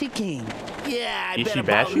wishy-washy king. Yeah, I bet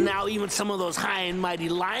about now even some of those high and mighty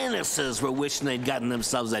lionesses were wishing they'd gotten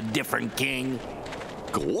themselves a different king.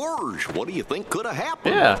 Gorge, what do you think could have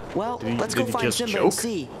happened? Yeah. Well, let's go find Simba and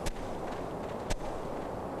see.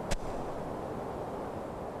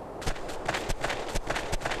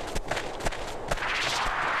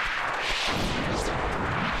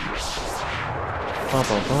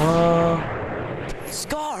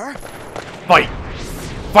 Scar? Fight!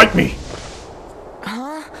 Fight me!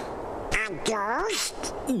 Huh? A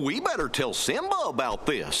ghost? We better tell Simba about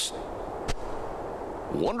this.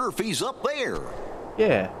 Wonder if he's up there.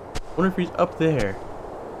 Yeah. Wonder if he's up there.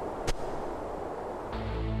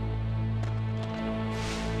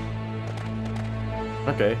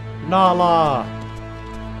 Okay. Nala!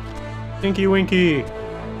 Tinky Winky!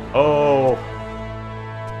 Oh!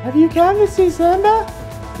 Have you come to see Simba?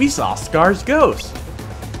 We saw Scar's ghost.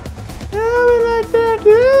 Oh, we like that.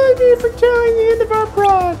 Thank you for telling the end of our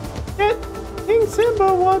pride. Yet, King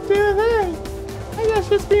Simba won't do a thing. I guess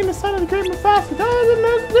just being the son of the great Mufasa doesn't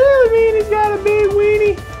necessarily mean he's got a big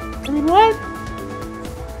weenie. I mean, what?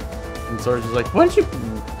 And Sora's just like, what did you...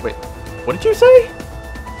 Wait, what did you say?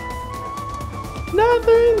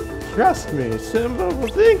 Nothing. Trust me, Simba will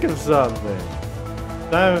think of something.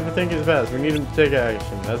 Time to think his best. We need him to take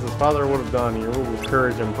action, as his father would have done. He ruled with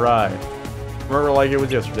courage and pride. Remember like it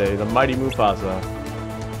was yesterday, the mighty Mufasa.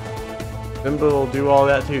 Simba will do all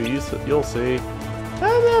that too. You'll see.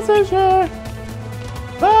 I'm not so sure.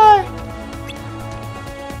 Bye.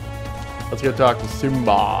 Let's go talk to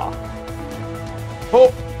Simba.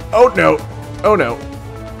 Oh! Oh no! Oh no!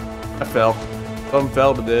 I fell. Some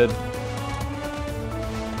fell but did.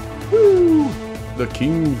 Woo! The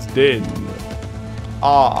king's den.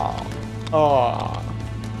 Ah. Ah.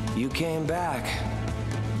 You came back.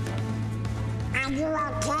 Are you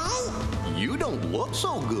okay? You don't look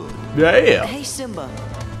so good. Yeah. Hey, Simba.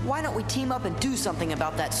 Why don't we team up and do something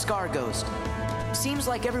about that Scar ghost? Seems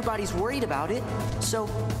like everybody's worried about it. So,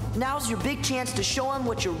 now's your big chance to show them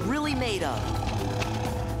what you're really made of.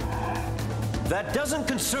 That doesn't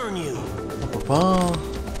concern you.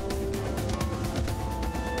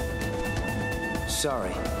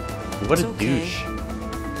 Sorry. What It's a okay. douche.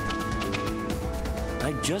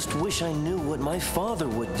 I just wish I knew what my father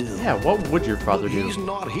would do. Yeah, what would your father But do? he's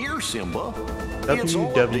not here, Simba. It's all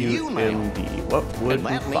up to you now. WWMD. What would And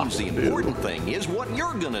that your means father the do? important thing is what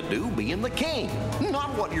you're gonna do being the king,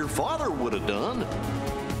 not what your father would have done.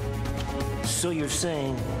 So you're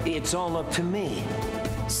saying it's all up to me?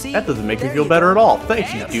 See? That doesn't make me There feel you better go. at all.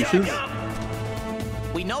 Thanks, you douches.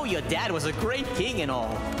 We know your dad was a great king and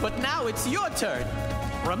all, but now it's your turn.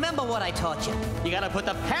 Remember what I taught you. You gotta put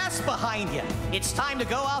the past behind you. It's time to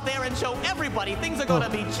go out there and show everybody things are gonna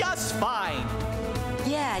be just fine.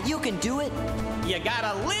 Yeah, you can do it. You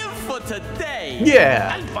gotta live for today.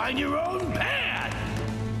 Yeah. And find your own path.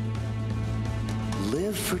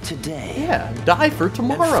 Live for today. Yeah, die for And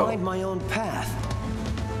tomorrow. find my own path.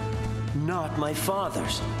 Not my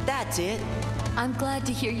father's. That's it. I'm glad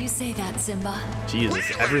to hear you say that, Simba.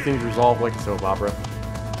 Jesus, everything's resolved like a soap opera.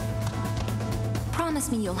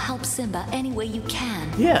 Promise me you'll help Simba any way you can.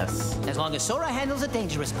 Yes. As long as Sora handles the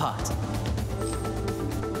dangerous part.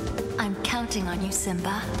 I'm counting on you,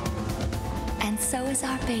 Simba. And so is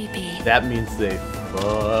our baby. That means they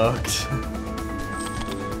fucked.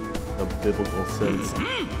 The biblical sense.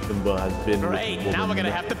 Simba has been Great, with a now we're woman.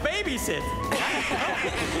 gonna have to babysit.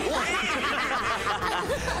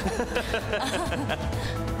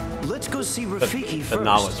 Let's go see Rafiki The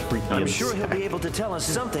knowledge first. freaky I'm and sure he'll be able to tell us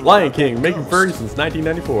something. Lion about King, that making ghost. furry since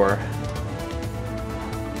 1994.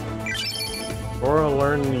 Or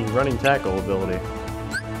learn the running tackle ability.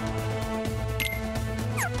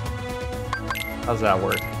 How's that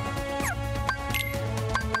work?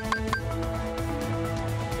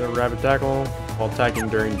 The rabbit tackle while attacking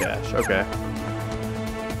during dash. Okay.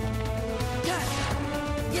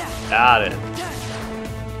 Got it.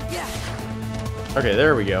 Okay,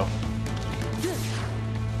 there we go.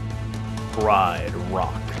 Ride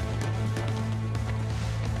rock.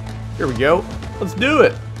 Here we go. Let's do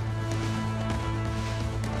it.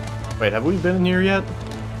 Wait, have we been in here yet?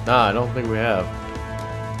 Nah, I don't think we have.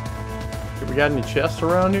 Have we got any chests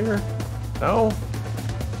around here? No?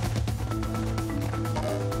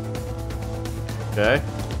 Okay.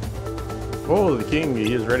 Oh, the king.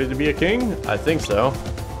 He is ready to be a king? I think so.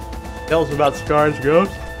 Tell us about Scar's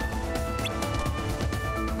ghost.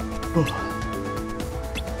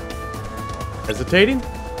 Hesitating?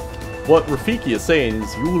 What Rafiki is saying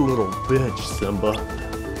is, you little bitch, Simba.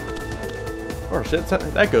 Oh shit,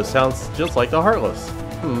 that ghost sounds just like the Heartless.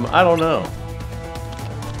 I don't know.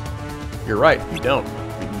 You're right, you don't.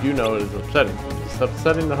 But you do know it is upsetting. It's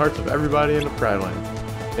upsetting the hearts of everybody in the Pride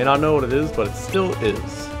Lands. May not know what it is, but it still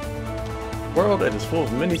is. The world, it is full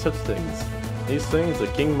of many such things. These things the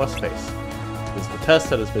king must face. It is the test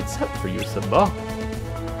that has been set for you, Simba.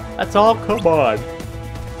 That's all, come on.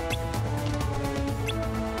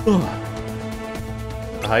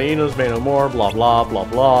 The hyenas may no more, blah blah blah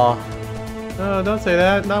blah. No, don't say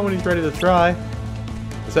that, not when he's ready to try.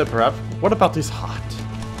 I said perhaps, what about this hot?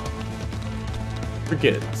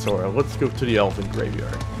 Forget it, Sora, let's go to the elephant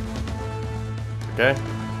graveyard. Okay?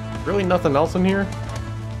 Really nothing else in here?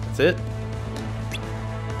 That's it?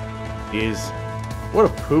 Jeez. What a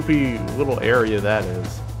poopy little area that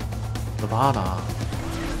is. Nevada.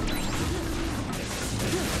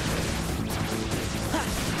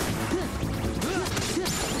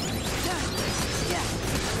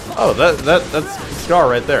 Oh, that's Scar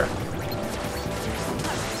right there.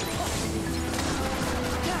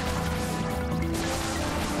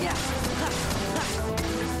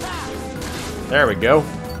 There we go.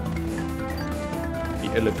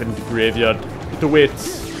 The elephant graveyard. It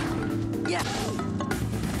awaits.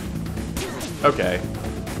 Okay.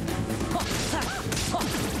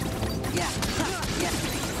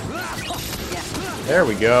 There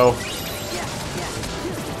we go.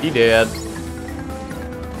 He dead.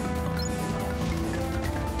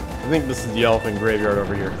 I think this is the elephant graveyard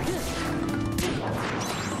over here.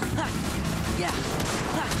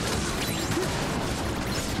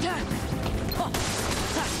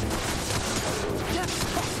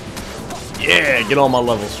 Yeah, get on my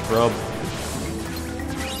level, scrub.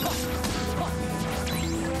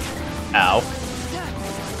 Ow.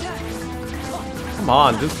 Come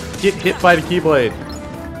on, just get hit by the Keyblade.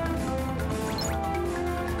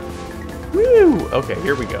 Woo! Okay,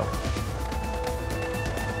 here we go.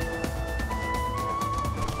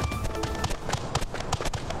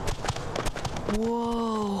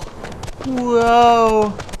 Whoa.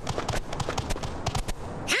 Whoa.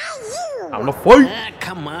 I'm gonna fight.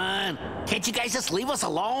 Come on. Can't you guys just leave us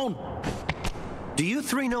alone? Do you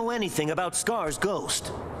three know anything about Scar's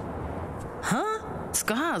ghost? Huh?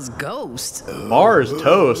 Scar's ghost? Bar is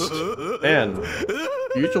toast. And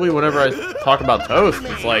usually whenever I talk about toast,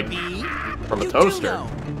 it's like from a toaster.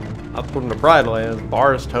 Up from the Pride Lands,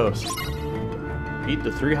 bar is toast. Beat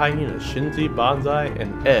the 3 hyenas, Shinzi, Banzai,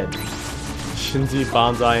 and Ed. Shinzi,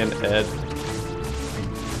 Banzai, and Ed.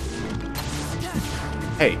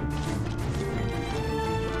 Hey.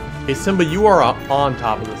 Hey, Simba, you are on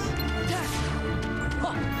top of this.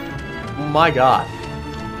 Oh my god.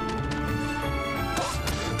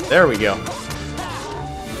 There we go.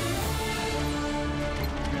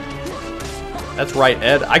 That's right,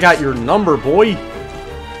 Ed. I got your number, boy.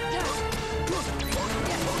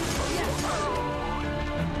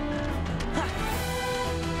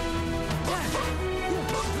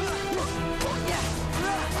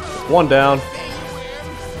 One down.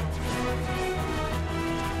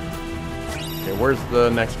 Okay, where's the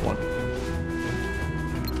next one?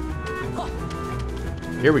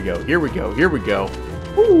 Here we go, here we go, here we go.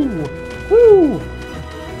 Woo! Woo!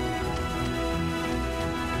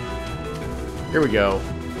 Here we go.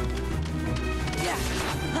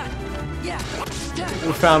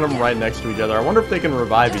 We found them right next to each other. I wonder if they can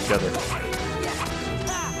revive each other.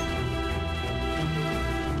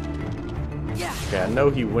 Okay, I know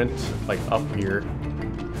he went, like, up here.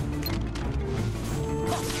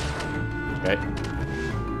 Okay.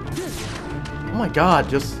 Oh my god,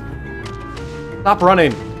 just... Stop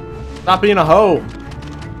running! Stop being a hoe!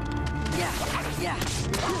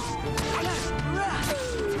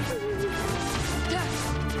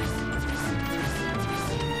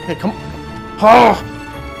 Okay, come... Oh!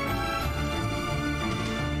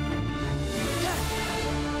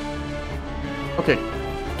 Okay.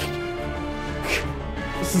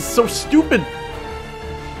 This is so stupid!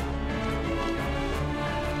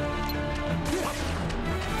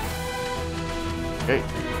 Okay.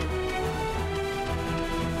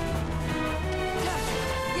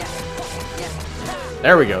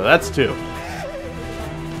 There we go, that's 2.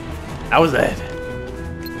 That was it.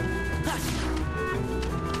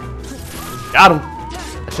 Got him!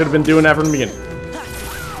 I should have been doing that from the beginning.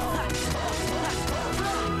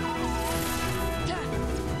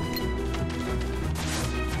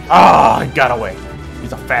 Ah, I got away.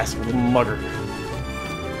 He's a fast mugger.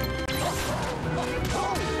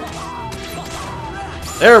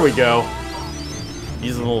 There we go.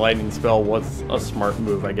 Using the lightning spell was a smart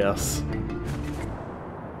move, I guess.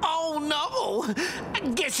 Oh no! I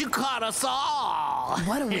guess you caught us all.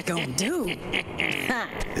 What are we gonna do?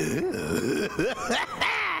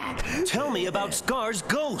 Tell me about Scar's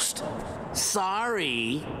ghost.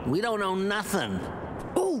 Sorry, we don't know nothing.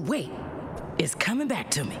 Oh, wait. It's coming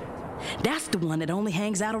back to me. That's the one that only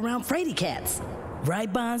hangs out around Frady Cats.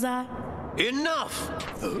 Right, Banzai? Enough!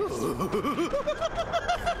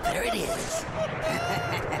 There it is.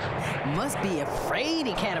 Must be a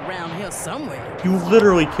Frady Cat around here somewhere. You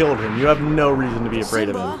literally killed him. You have no reason to be afraid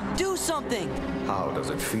of him. Simba, do something! How does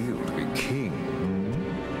it feel to be king?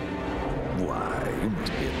 Why, you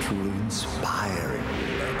must be a truly inspiring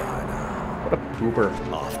leader by now. What a pooper.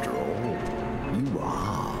 After all, you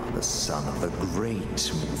are the son of the great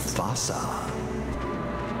Mufasa.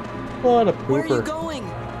 What a pooper. Where are you going?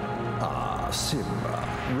 Ah, Simba,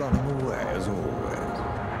 running away as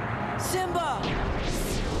always. Simba!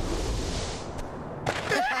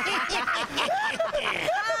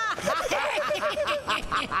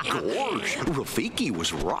 Gosh, Rafiki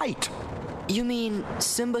was right. You mean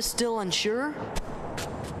Simba's still unsure?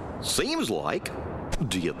 Seems like.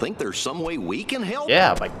 Do you think there's some way we can help?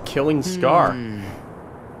 Yeah, by killing Scar.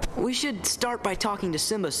 We should start by talking to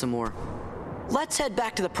Simba some more. Let's head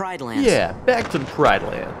back to the Pride Lands. Yeah, back to the Pride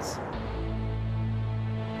Lands.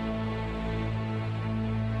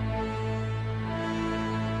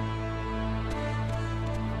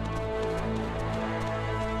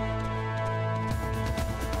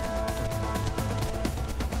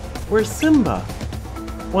 Where's Simba?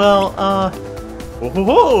 Well,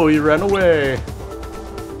 whoa, he ran away.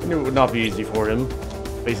 I knew it would not be easy for him.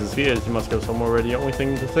 Faces fears, he must go somewhere where the only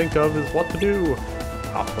thing to think of is what to do.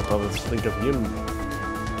 Not what others think of him.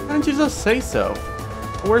 Why don't you just say so?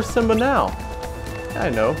 Where's Simba now? I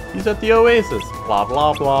know, he's at the Oasis. Blah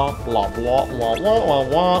blah blah, blah blah blah blah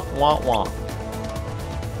blah blah blah.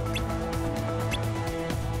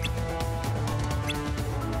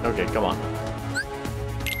 Okay, come on.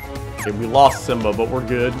 Okay, we lost Simba, but we're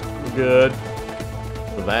good. We're good.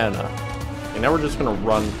 Savannah. Okay, now we're just gonna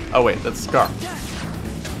run. Oh wait, that's Scar.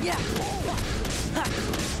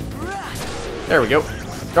 There we go.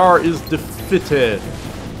 Scar is defeated.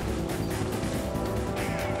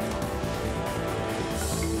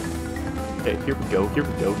 Okay, here we go, here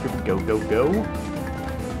we go, here we go, go.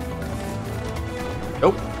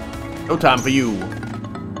 Nope. No time for you.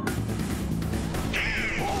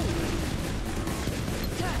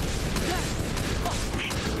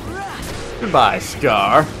 Goodbye,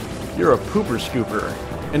 Scar. You're a pooper scooper.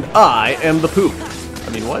 And I am the poop. I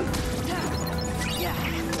mean, what?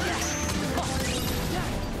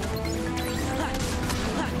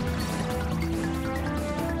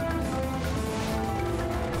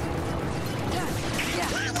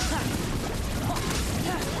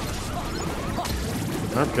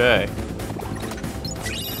 Okay.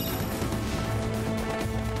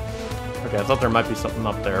 Okay, I thought there might be something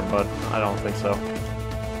up there, but I don't think so.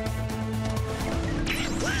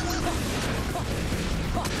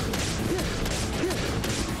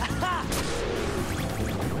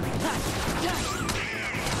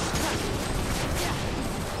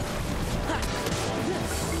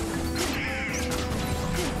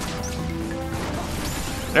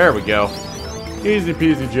 There we go. Easy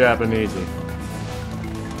peasy Japanesey.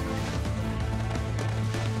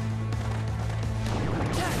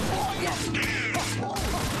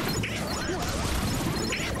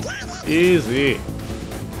 Easy.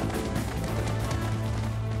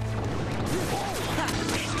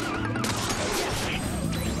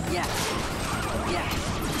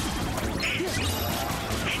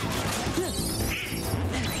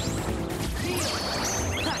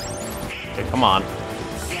 Okay, come on.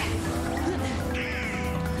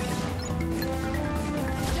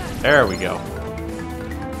 There we go.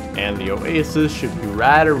 And the Oasis should be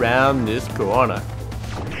right around this corner.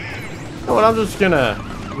 You know what, I'm just gonna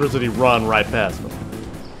Grizzly run right past him.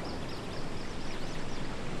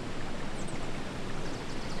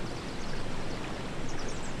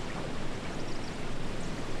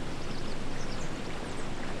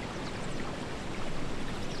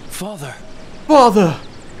 Father! Father!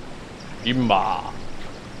 Imba.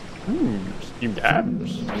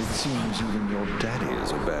 Steam-dabs. It seems even your daddy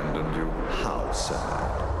has abandoned you. How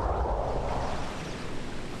sad.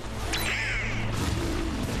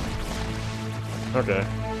 Okay.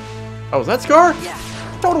 Oh, is that Scar?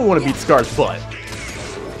 Totally want to beat Scar's butt.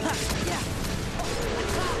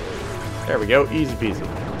 There we go. Easy peasy.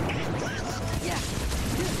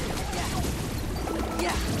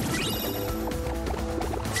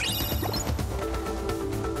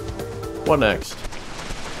 What next?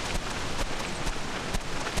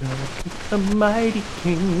 The mighty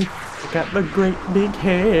king, got the great big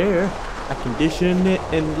hair. I condition it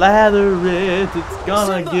and lather it. It's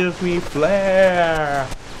gonna give me flair.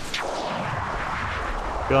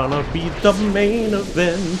 Gonna be the main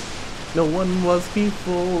event. No one was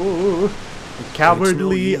before.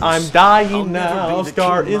 Cowardly, no I'm dying now.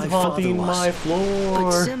 Scar is haunting my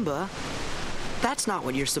floor. But Simba, that's not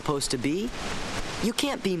what you're supposed to be. You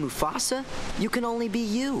can't be Mufasa. You can only be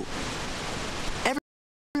you.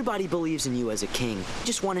 Everybody believes in you as a king.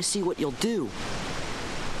 Just want to see what you'll do.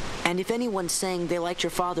 And if anyone's saying they liked your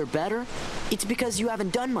father better, it's because you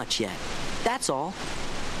haven't done much yet. That's all.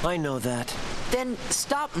 I know that. Then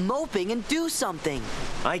stop moping and do something.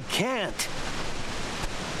 I can't.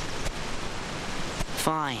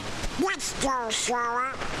 Fine. Let's go,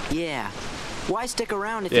 Sora. Yeah. Why stick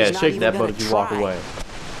around if he's not shake even that gonna butt if you try? walk away.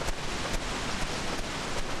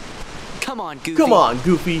 Come on, Goofy. Come on,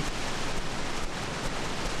 Goofy.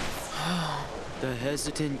 The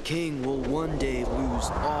hesitant king will one day lose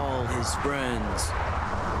all his friends.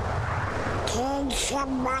 Feed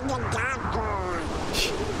somebody doctor.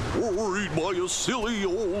 Worried by a silly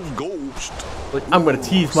old ghost. Like, I'm gonna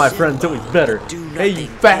tease my friend until he's better. Hey, you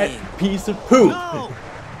fat piece of poop. No!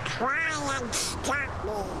 Try and stop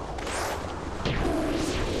me.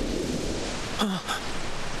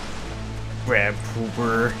 Crab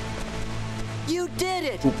pooper. You did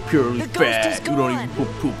it! Poop purely The ghost fat. is You don't gone. even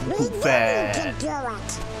poop We need fat. to do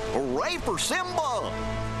it. Hooray for Simba!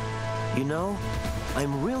 You know,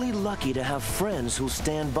 I'm really lucky to have friends who'll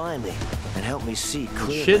stand by me and help me see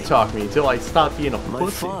clearly. Shit talk me until I stop being a My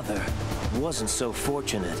pussy. father wasn't so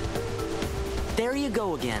fortunate. There you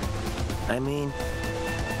go again. I mean,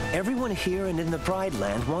 everyone here and in the Pride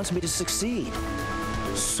Land wants me to succeed.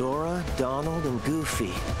 Sora, Donald, and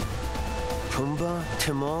Goofy. Pumbaa,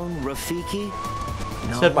 Timon, Rafiki.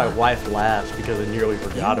 Said my Nala. wife laughs because I nearly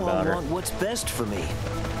forgot You all about her. want what's best for me.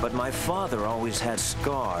 But my father always had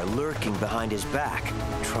Scar lurking behind his back,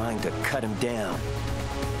 trying to cut him down.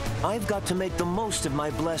 I've got to make the most of my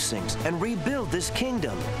blessings and rebuild this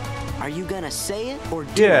kingdom. Are you gonna say it or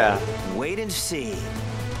do Yeah. it? Wait and see.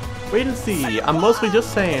 Wait and see. I'm mostly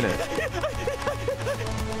just saying it.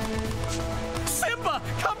 Simba,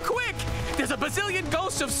 come quick! There's a bazillion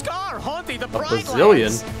ghosts of Scar haunting the Pride bazillion?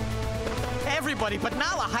 Lands. Everybody but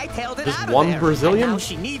Nala hightailed it Just out of one there. Brazilian? And now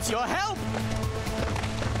she needs your help.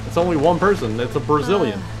 It's only one person. It's a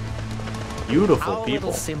Brazilian. Beautiful Our people.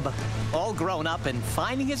 little Simba, all grown up and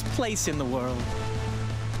finding his place in the world.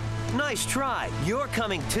 Nice try. You're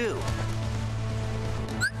coming too.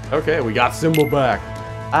 Okay, we got Simba back.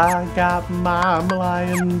 I got my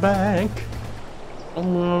lion back.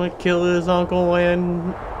 I'm gonna kill his uncle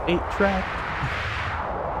and 8-track.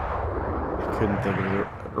 I couldn't think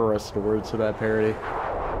of the rest of the words to that parody.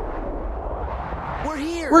 We're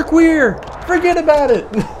here! We're queer! Forget about it!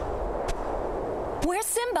 Where's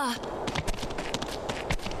Simba?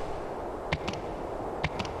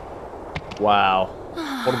 Wow.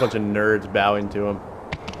 What a bunch of nerds bowing to him.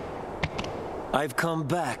 I've come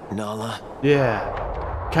back, Nala.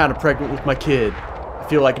 Yeah. Kinda pregnant with my kid. I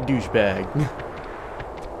feel like a douchebag.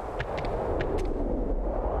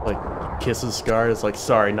 Like, kisses Scar. It's like,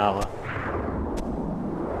 sorry, Nala.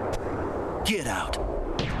 Get out.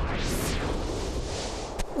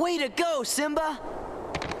 Way to go, Simba!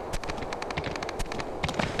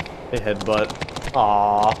 Hey, headbutt.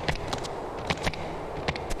 Aww.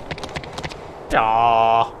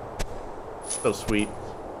 Aww. So sweet.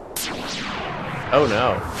 Oh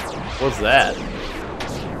no. What's that?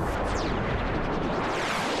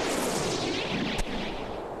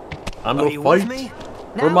 I'm Are gonna you with fight me?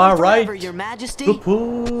 for Now my and forever, right. Your Majesty.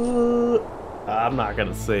 I'm not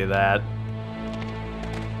gonna say that.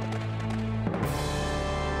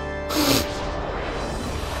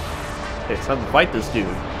 Hey, it's time to fight this dude.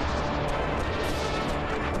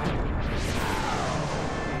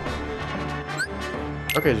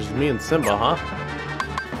 Okay, just me and Simba, huh?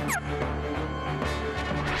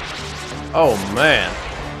 Oh, man.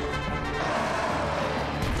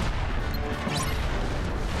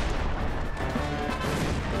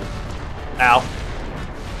 Ow.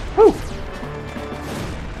 Whew.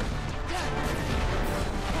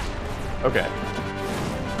 Okay.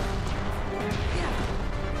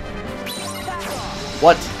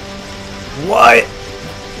 What? What?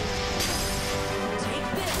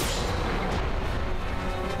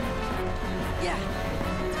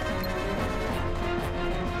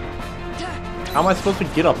 How am I supposed to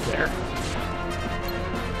get up there?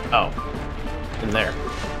 Oh. In there.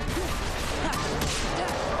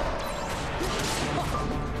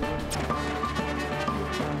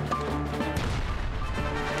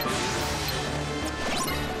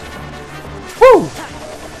 Woo!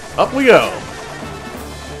 Up we go.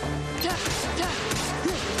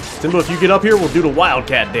 Simba, if you get up here, we'll do the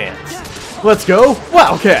Wildcat dance. Let's go,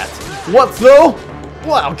 Wildcats! What's though?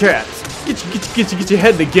 Wildcats! Get your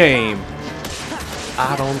head in the game.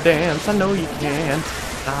 I don't dance, I know you can't.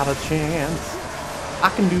 Not a chance. I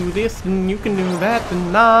can do this and you can do that,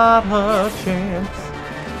 and not a chance.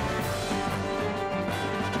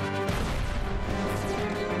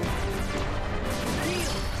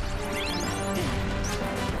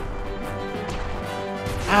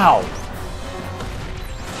 Ow!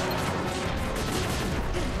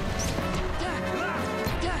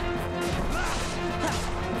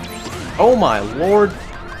 Oh my lord!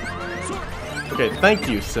 Okay, thank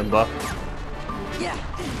you, Simba.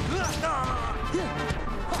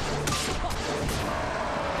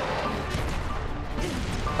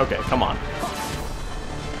 Okay, come on.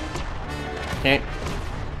 Can't.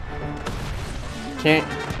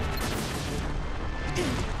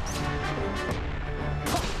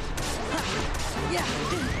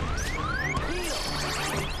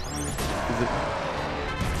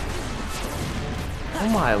 Oh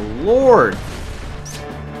my lord!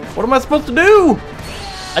 What am I supposed to do?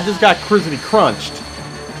 I just got crispy crunched.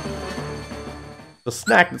 The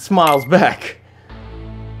snack that smiles back.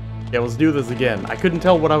 Yeah, let's do this again. I couldn't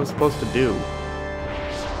tell what I was supposed to do.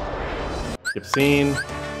 Skip scene.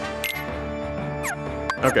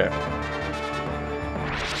 Okay.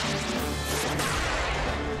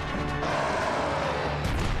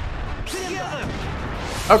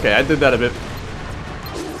 Okay, I did that a bit.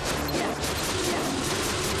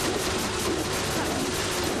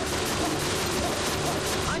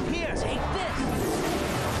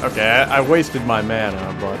 Okay, I wasted my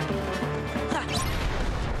mana, but...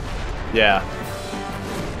 yeah.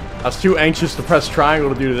 I was too anxious to press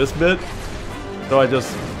triangle to do this bit, so I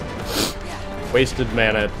just wasted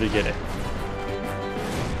mana at the beginning.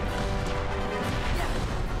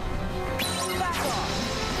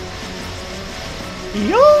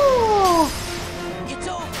 Yo! It's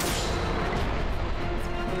over.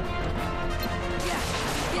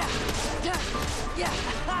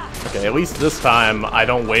 Okay, at least this time I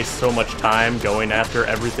don't waste so much time going after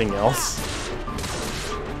everything else.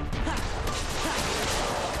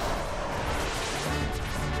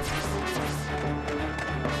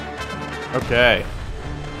 Okay.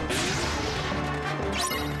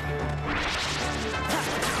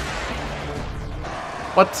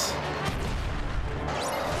 What?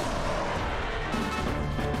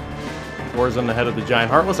 Wars on the head of the giant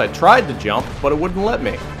heartless. I tried to jump, but it wouldn't let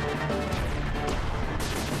me.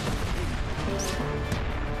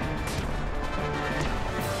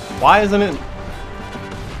 Why isn't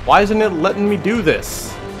it letting me do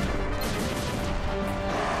this?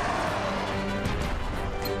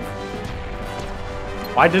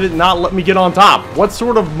 Why did it not let me get on top? What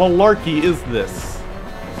sort of malarkey is this?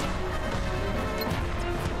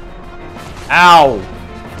 Ow!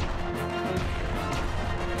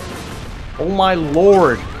 Oh my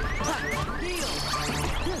lord!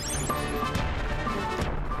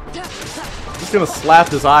 I'm just gonna slap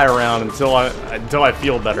this eye around until I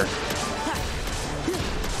feel better.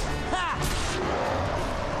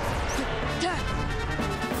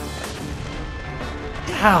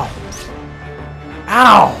 Ow!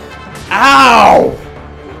 Ow! Ow!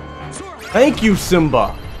 Thank you,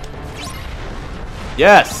 Simba!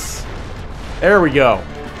 Yes! There we go.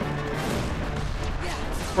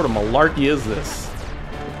 What sort of malarkey is this?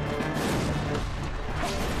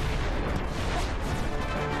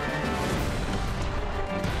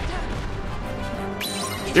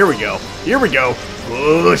 Here we go. Here we go.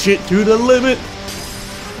 Push it to the limit.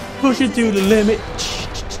 Push it to the limit.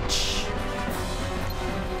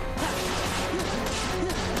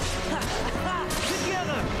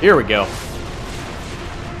 Here we go.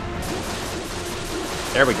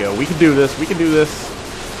 There we go. We can do this. We can do this.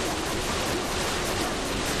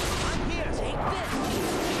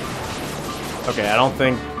 Okay, I don't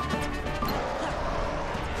think...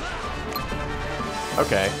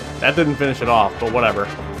 okay, that didn't finish it off, but whatever.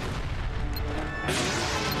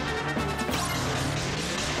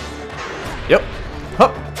 Yep.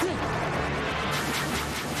 Hup.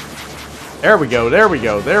 There we go, there we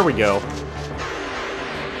go, there we go.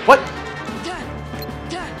 What?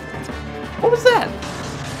 What was that?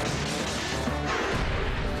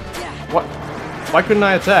 What? Why couldn't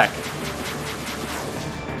I attack?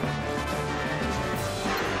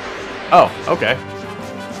 Oh, okay.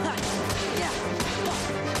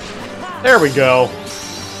 There we go.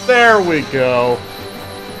 There we go.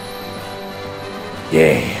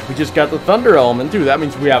 Yeah, we just got the thunder element too. That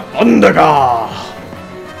means we have Thunder God.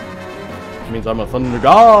 That means I'm a Thunder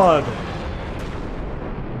God.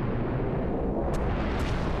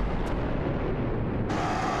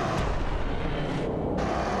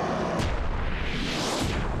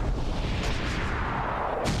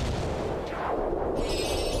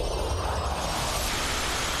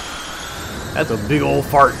 That's a big old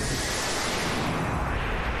fart.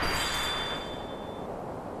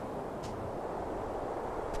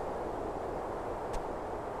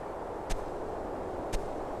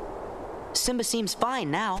 Simba seems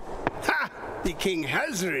fine now. Ha! The king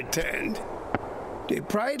has returned. The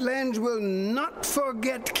Pride Lands will not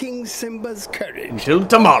forget King Simba's courage. Until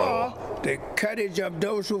tomorrow. Or the courage of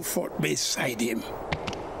those who fought beside him.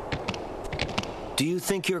 Do you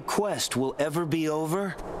think your quest will ever be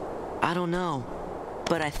over? I don't know,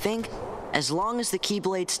 but I think as long as the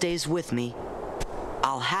Keyblade stays with me,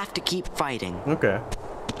 I'll have to keep fighting. Okay.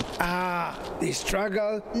 Ah, the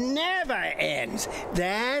struggle never ends.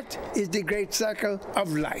 That is the great circle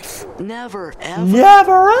of life. Never, ever.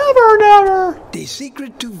 Never, ever, never. The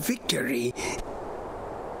secret to victory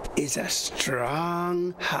is a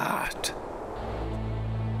strong heart.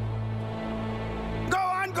 Go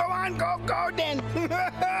on, go then.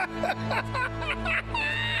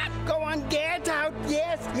 Go on, get out.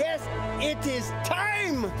 Yes, it is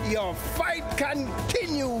time. Your fight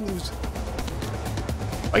continues.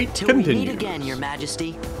 Fight Till we meet continues. again, Your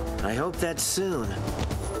Majesty. I hope that's soon.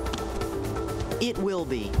 It will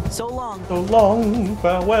be. So long. So long,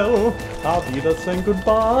 farewell. I'll be the saying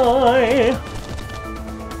goodbye.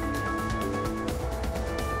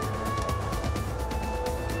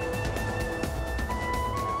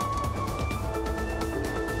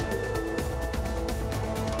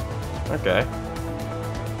 Okay.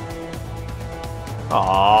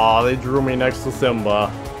 Aw, they drew me next to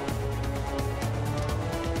Simba.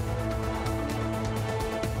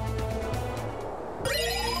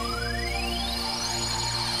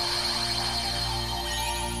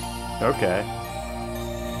 Okay.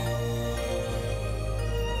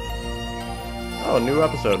 Oh, new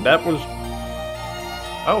episode. That was...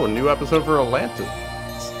 Oh, a new episode for Atlantis.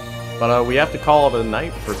 But we have to call it a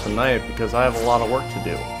night for tonight because I have a lot of work to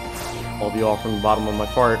do. I'll be all from the bottom of my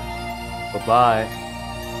heart. Bye-bye.